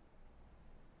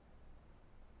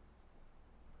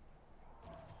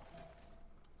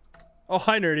 Oh,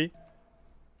 hi, Nerdy.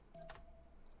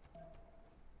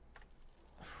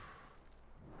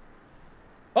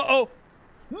 Uh-oh!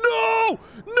 No!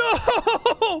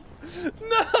 No!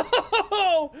 No!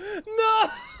 No!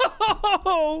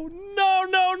 No, no,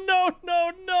 no, no,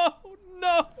 no, no!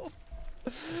 No!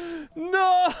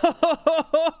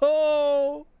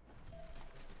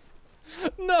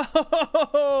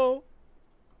 No!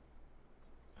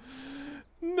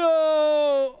 No!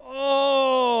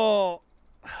 Oh!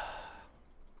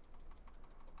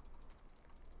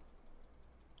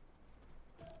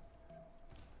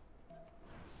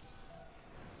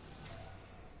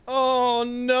 Oh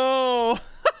no!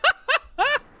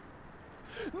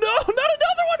 No, not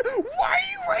another one! Why are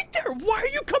you right there? Why are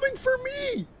you coming for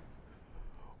me?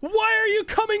 Why are you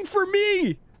coming for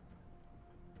me?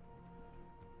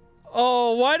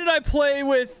 Oh, why did I play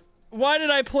with... Why did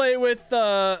I play with,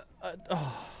 oh.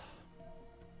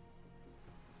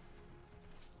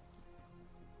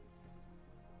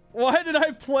 Why did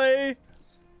I play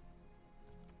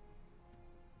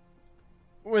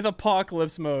with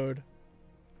apocalypse mode?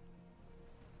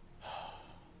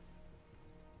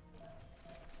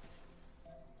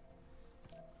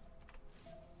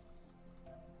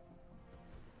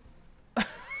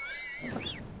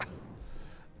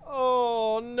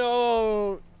 Oh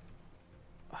no.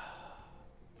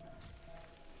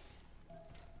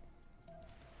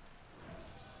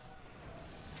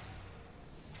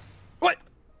 What?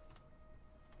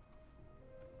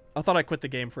 I thought I quit the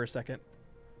game for a second.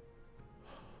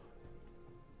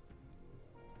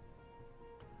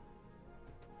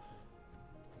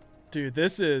 Dude,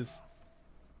 this is...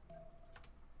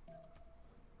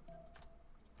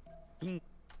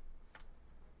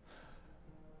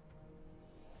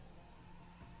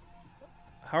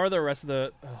 How are the rest of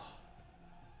the... Oh.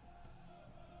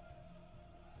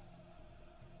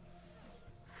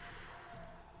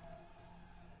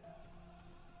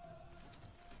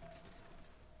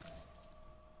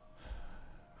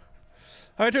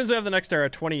 How many turns do we have the next era?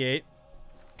 28.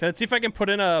 Okay, let's see if I can put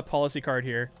in a policy card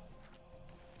here.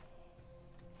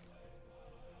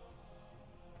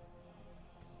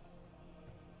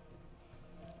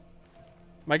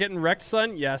 Am I getting wrecked,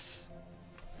 son? Yes.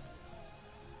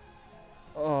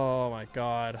 Oh my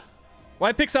god.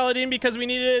 Why pick Saladin? Because we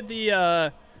needed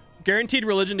the guaranteed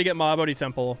religion to get Mahabodhi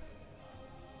Temple.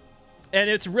 And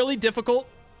it's really difficult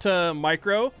to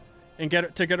micro and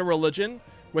get a religion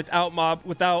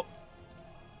without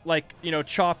like, you know,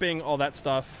 chopping all that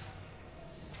stuff.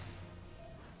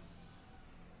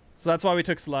 So that's why we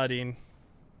took Saladin.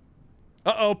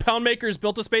 Uh-oh, Poundmakers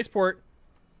built a spaceport.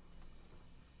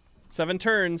 7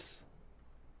 turns.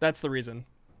 That's the reason.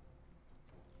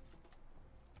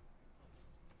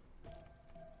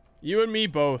 You and me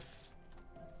both.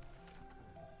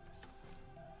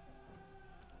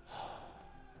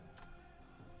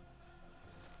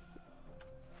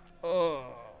 Oh.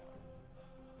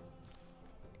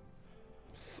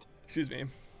 Excuse me.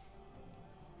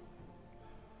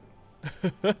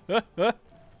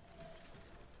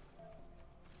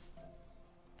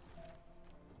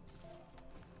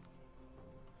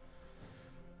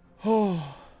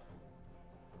 Oh.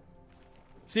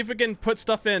 See if we can put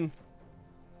stuff in.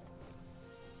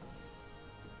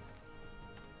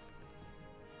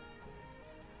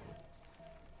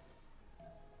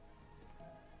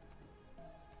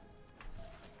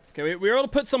 Okay, we were able to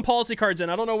put some policy cards in.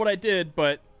 I don't know what I did,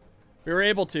 but we were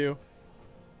able to.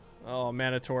 Oh,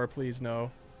 Manitor, please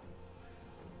no.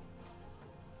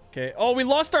 Okay. Oh, we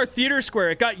lost our theater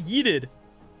square. It got yeeted.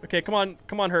 Okay, come on.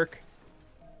 Come on, Herc.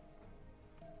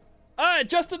 I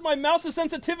adjusted my mouse's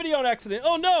sensitivity on accident.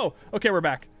 Oh, no. Okay, we're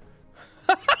back.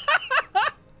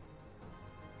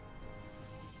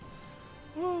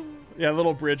 Yeah,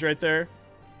 little bridge right there.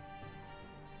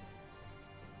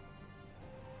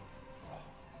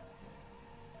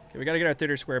 Okay, we gotta get our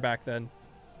theater square back then.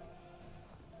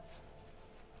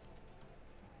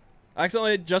 I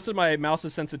accidentally adjusted my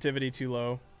mouse's sensitivity too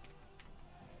low.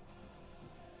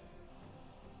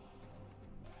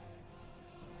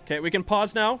 Okay, we can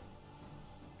pause now.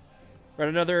 We're at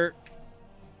another...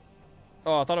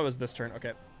 Oh, I thought it was this turn.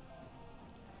 Okay.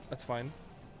 That's fine.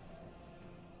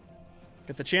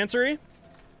 Get the Chancery.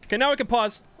 Okay, now we can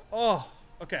pause. Oh,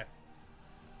 okay.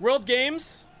 World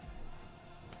Games.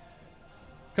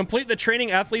 Complete the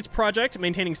Training Athletes project,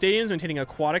 maintaining stadiums, maintaining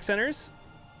aquatic centers.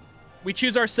 We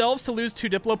choose ourselves to lose 2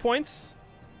 Diplo points.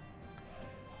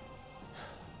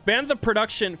 Ban the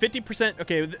production, 50%.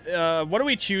 Okay, what do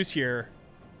we choose here?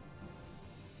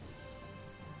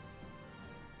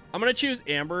 I'm going to choose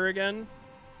Amber again.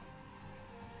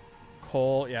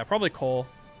 Coal. Yeah, probably coal.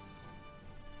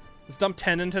 Let's dump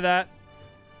 10 into that.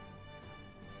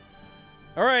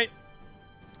 All right.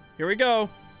 Here we go.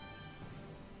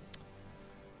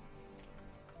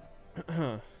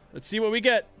 Let's see what we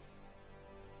get.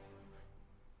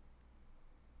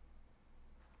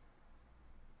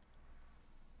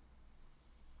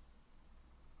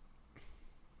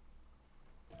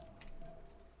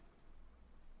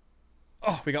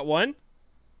 Oh, we got 1.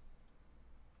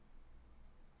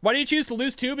 Why do you choose to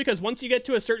lose 2? Because once you get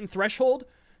to a certain threshold,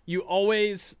 they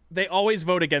always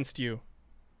vote against you.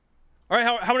 All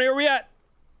right, how many are we at?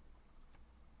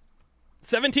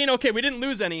 17. Okay, we didn't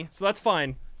lose any, so that's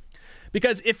fine.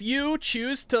 Because if you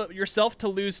choose to yourself to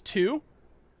lose 2,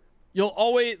 you'll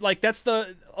always, like, that's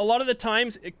a lot of the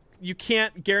times you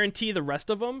can't guarantee the rest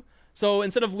of them. So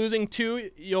instead of losing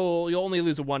 2, you'll only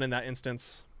lose 1 in that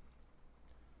instance.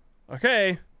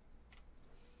 Okay.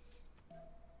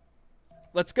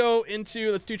 Let's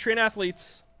do train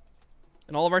athletes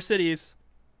in all of our cities.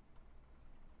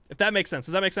 If that makes sense.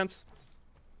 Does that make sense?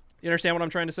 You understand what I'm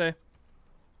trying to say?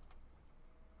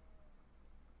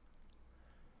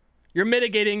 You're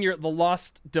mitigating the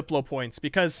lost Diplo points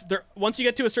because once you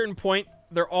get to a certain point,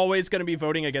 they're always going to be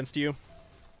voting against you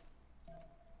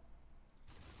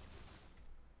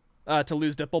to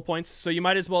lose Diplo points. So you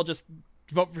might as well just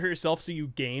vote for yourself so you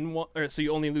gain 1, or so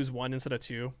you only lose 1 instead of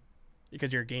 2,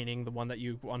 because you're gaining the 1 that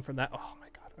you won from that. Oh my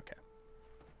god. Okay.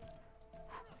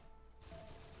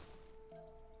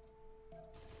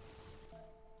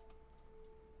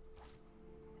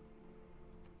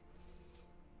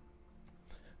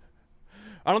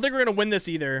 I don't think we're going to win this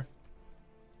either.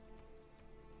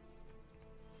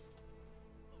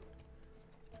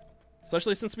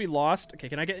 Especially since we lost. Okay,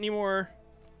 can I get any more?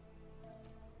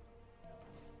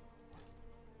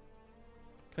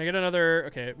 Can I get another?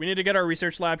 Okay, we need to get our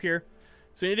research lab here.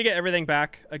 So we need to get everything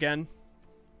back again.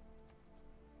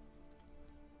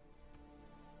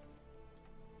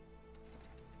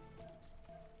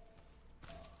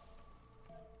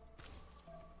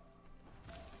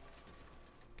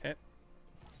 Okay.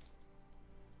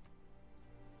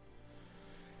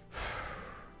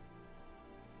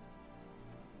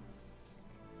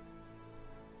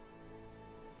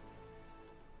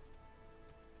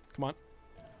 Come on.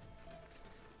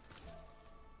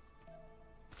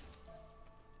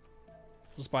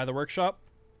 Just buy the workshop.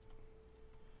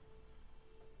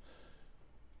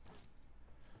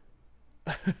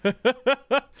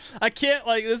 I can't,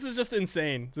 like, this is just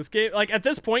insane. This game, like, at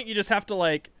this point you just have to,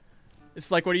 like,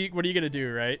 it's like, what are you gonna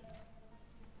do, right?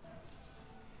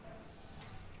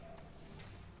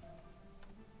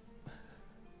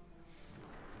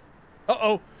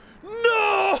 Uh-oh.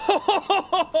 No!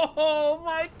 Oh,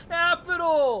 my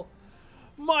capital!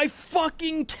 My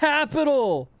fucking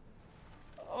capital!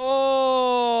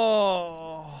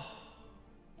 Oh.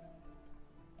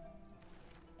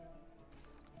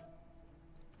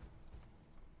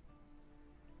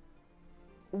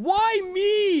 Why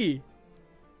me?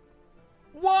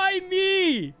 Why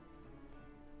me?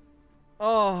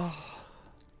 Oh.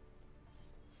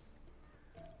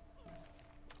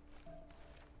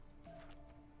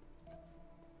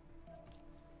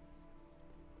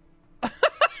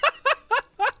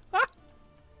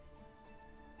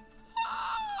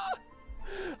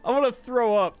 I'm gonna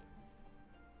throw up.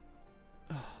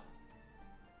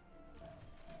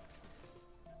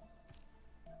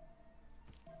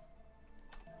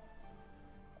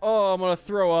 Oh, I'm gonna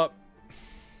throw up.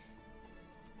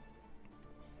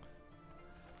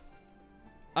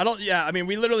 Yeah, I mean,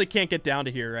 we literally can't get down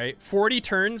to here, right? 40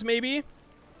 turns, maybe?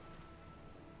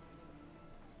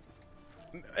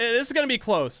 This is gonna be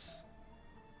close.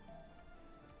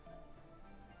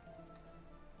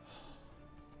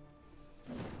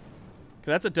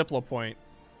 That's a Diplo point.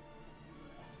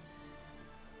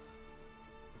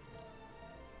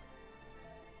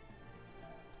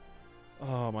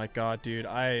 Oh my god, dude.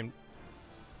 I'm...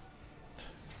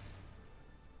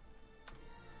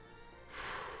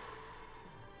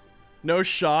 No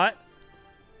shot.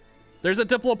 There's a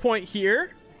Diplo point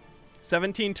here.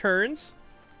 17 turns.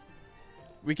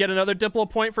 We get another Diplo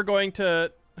point for going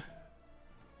to...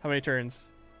 How many turns?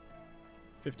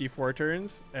 54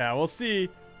 turns? Yeah, we'll see.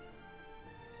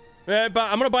 But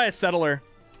I'm gonna buy a settler.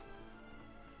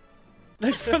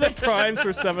 Thanks for the primes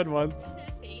for 7 months.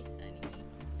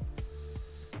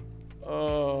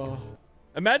 Oh.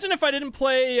 Imagine if I didn't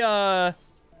play,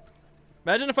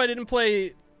 Imagine if I didn't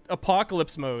play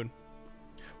Apocalypse mode.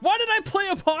 Why did I play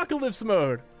Apocalypse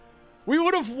mode? We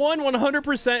would have won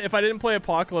 100% if I didn't play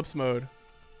Apocalypse mode.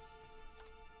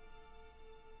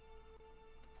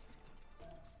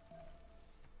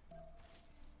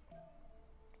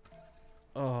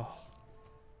 Oh.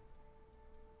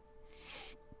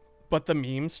 But the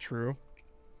meme's true.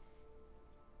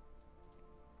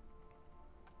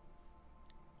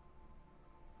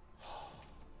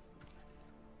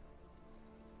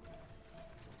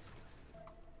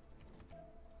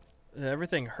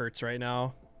 Everything hurts right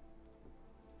now.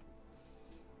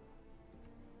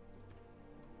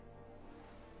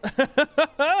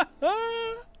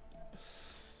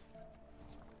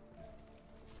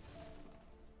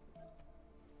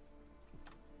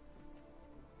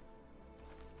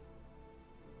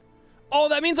 Oh,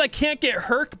 that means I can't get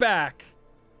Herc back.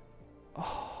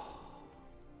 Oh.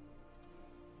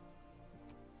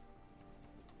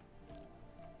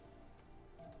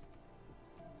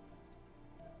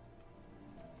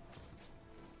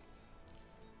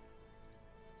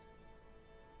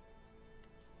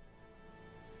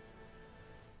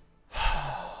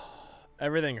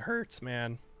 Everything hurts,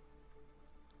 man.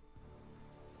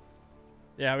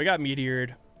 Yeah, we got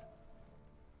meteored.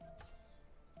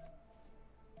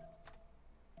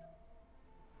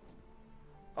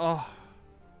 Oh.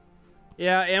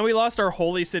 Yeah, and we lost our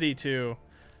holy city too.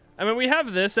 I mean, we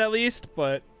have this at least,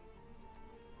 but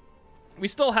we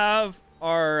still have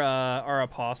our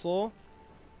apostle.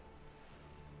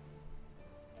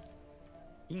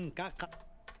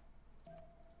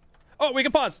 Oh, we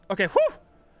can pause. Okay, whew.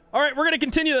 All right, we're gonna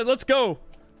continue that. Let's go.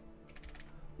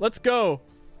 Let's go.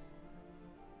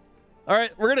 All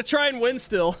right, we're gonna try and win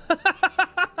still.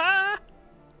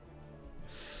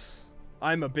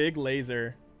 I'm a big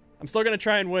laser. I'm still gonna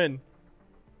try and win.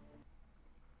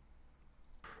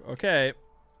 Okay.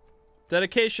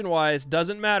 Dedication-wise,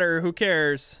 doesn't matter. Who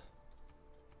cares?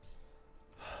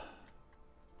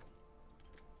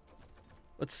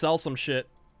 Let's sell some shit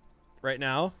right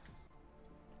now.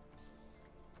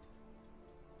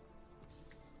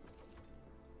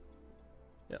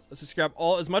 Yeah, let's just grab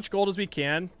as much gold as we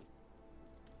can.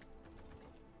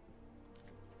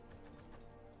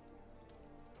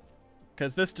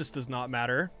 Because this just does not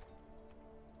matter.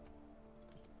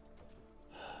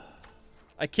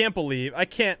 I can't believe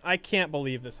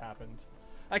this happened.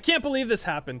 I can't believe this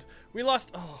happened. We lost.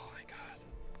 Oh my god.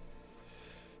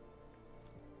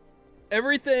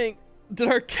 Everything. Did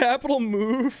our capital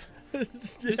move? Yeah.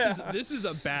 This is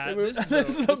a bad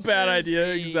idea.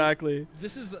 Exactly.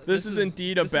 This is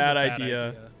indeed a bad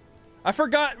idea. I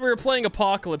forgot we were playing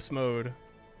Apocalypse mode.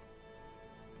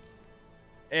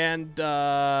 And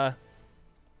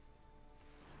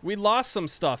we lost some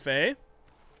stuff, eh?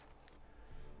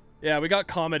 Yeah, we got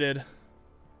commented.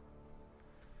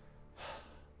 All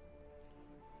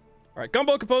right,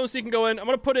 Gumbo Componency can go in. I'm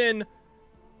gonna put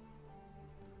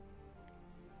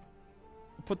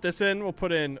put this in. We'll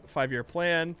put in 5-year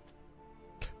plan.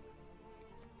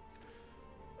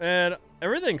 And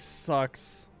everything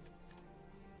sucks.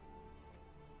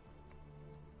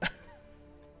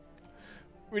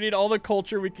 We need all the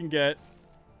culture we can get.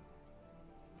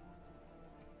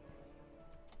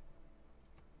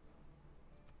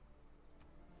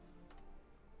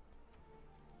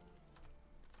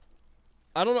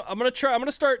 I don't know. I'm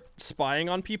gonna start spying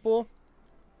on people.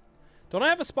 Don't I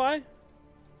have a spy?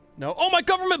 No. Oh, my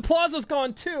government plaza's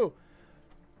gone too.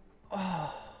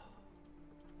 Oh.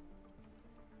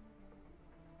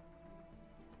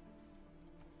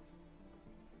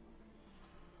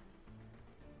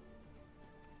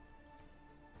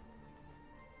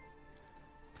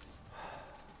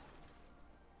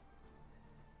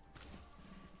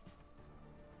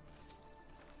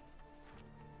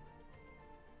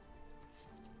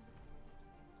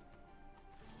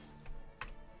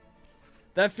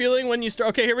 That feeling when you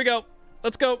start... Okay, here we go.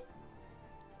 Let's go.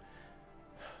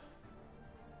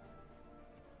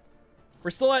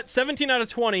 We're still at 17 out of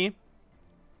 20.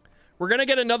 We're going to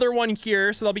get another one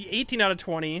here, so that'll be 18 out of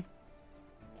 20.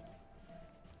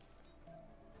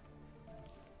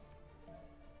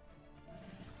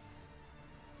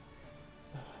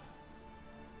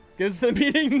 Gives the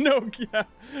meeting no... Yeah,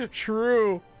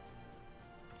 true.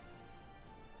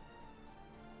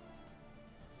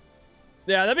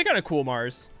 Yeah, that'd be kind of cool,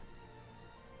 Mars.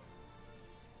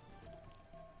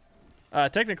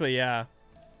 Technically, yeah.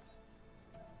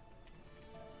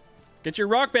 Get your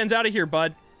rock bands out of here,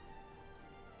 bud.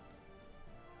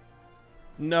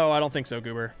 No, I don't think so,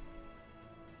 Goober.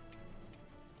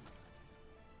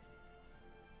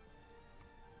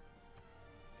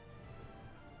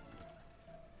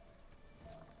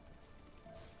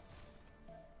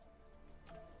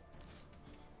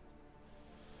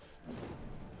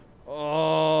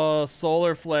 Oh,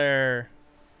 solar flare.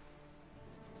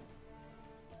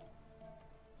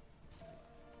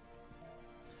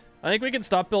 I think we can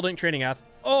stop building training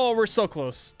Oh, we're so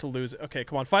close to lose it. Okay,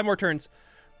 come on. 5 more turns.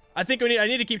 I think I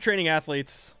need to keep training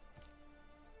athletes.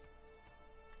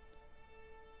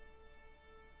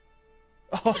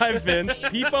 Oh, hi, Vince.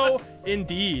 Peepo,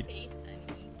 indeed.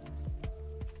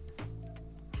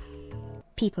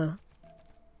 People.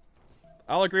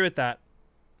 I'll agree with that.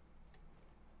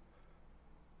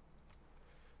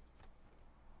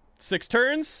 6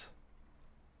 turns?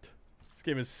 This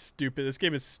game is stupid. This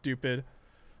game is stupid.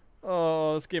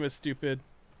 Oh, this game is stupid.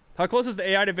 How close is the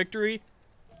AI to victory?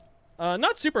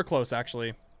 Not super close,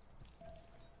 actually.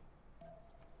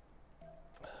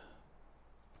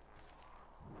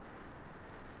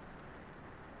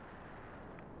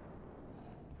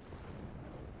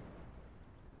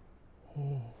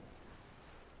 Oh.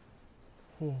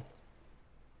 Oh.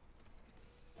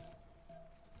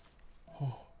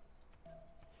 Oh.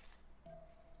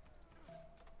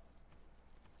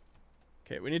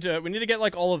 Okay, we need to get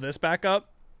like all of this back up.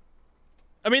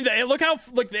 I mean, look how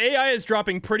the AI is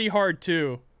dropping pretty hard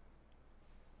too.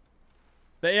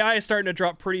 The AI is starting to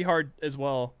drop pretty hard as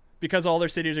well because all their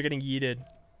cities are getting yeeted.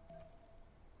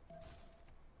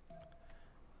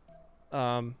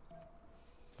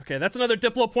 Okay, that's another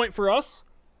Diplo point for us.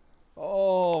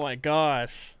 Oh my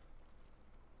gosh.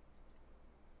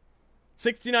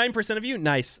 69% of you,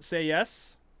 nice. Say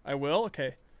yes. I will.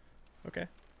 Okay. Okay.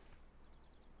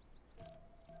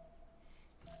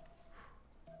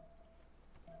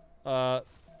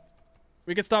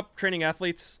 We could stop training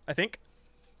athletes, I think.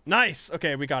 Nice.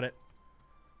 Okay, we got it.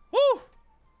 Woo!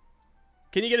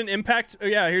 Can you get an impact? Oh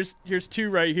yeah, here's 2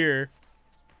 right here.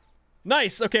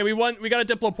 Nice. Okay, we won. We got a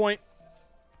Diplo point.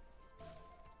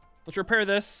 Let's repair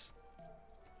this.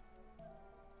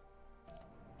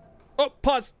 Oh,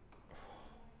 pause.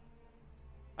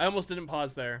 I almost didn't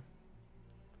pause there.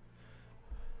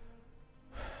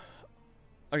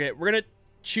 Okay, we're gonna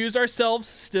choose ourselves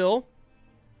still.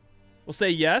 We'll say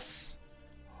yes.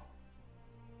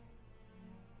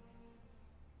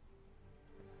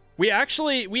 We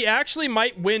actually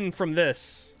might win from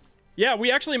this. Yeah,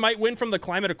 we actually might win from the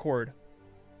climate accord.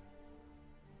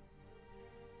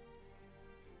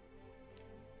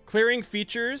 Clearing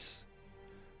features.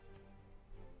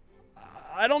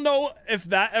 I don't know if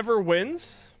that ever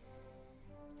wins.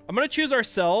 I'm gonna choose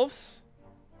ourselves.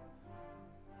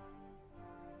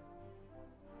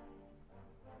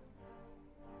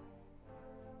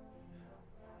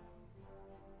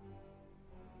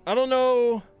 I don't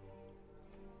know.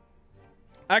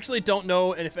 I actually don't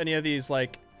know if any of these,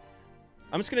 like...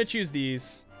 I'm just gonna choose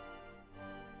these.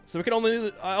 So we can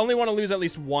I only want to lose at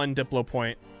least 1 Diplo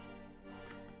point.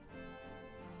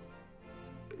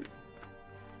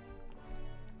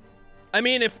 I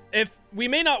mean, if we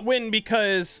may not win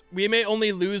because we may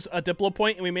only lose a Diplo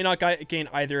point and we may not gain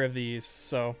either of these,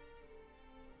 so.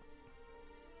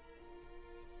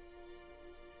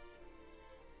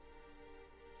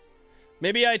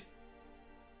 Maybe I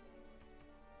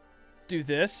do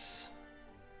this.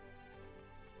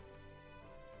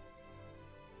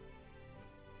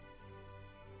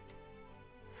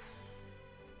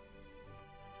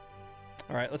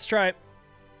 All right, let's try it.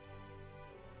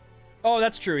 Oh,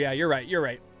 that's true. Yeah, you're right. You're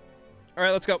right. All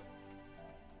right, let's go.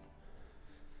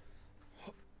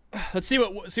 Let's see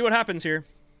what happens here.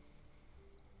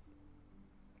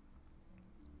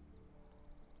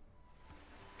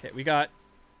 Okay, we got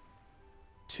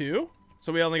 2.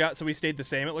 So we stayed the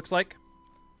same, it looks like.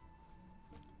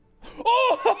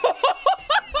 Oh!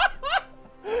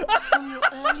 From your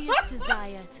earliest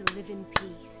desire to live in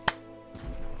peace,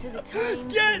 to the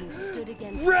times when you stood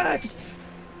against wrecked!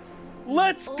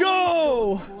 Let's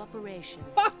go! Cooperation.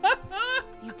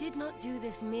 You did not do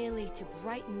this merely to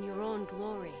brighten your own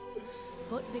glory,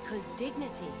 but because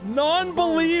dignity.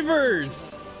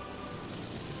 Non-believers!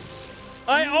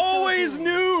 I always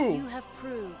knew! You have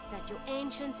proved that your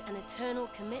ancient and eternal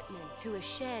commitment to a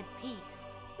shared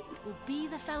peace will be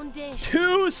the foundation.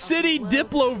 2-city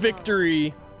Diplo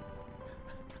victory.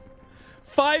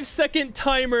 5-second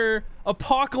timer,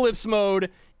 apocalypse mode,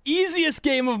 easiest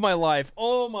game of my life.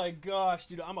 Oh my gosh,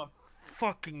 dude, I'm a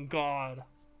fucking god.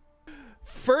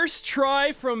 First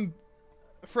try from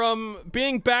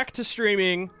being back to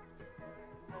streaming.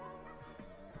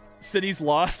 City's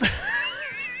lost.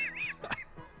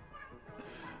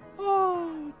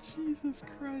 Oh, Jesus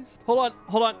Christ. Hold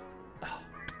on.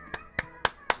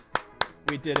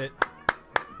 We did it.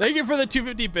 Thank you for the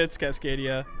 250 bits,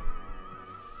 Cascadia.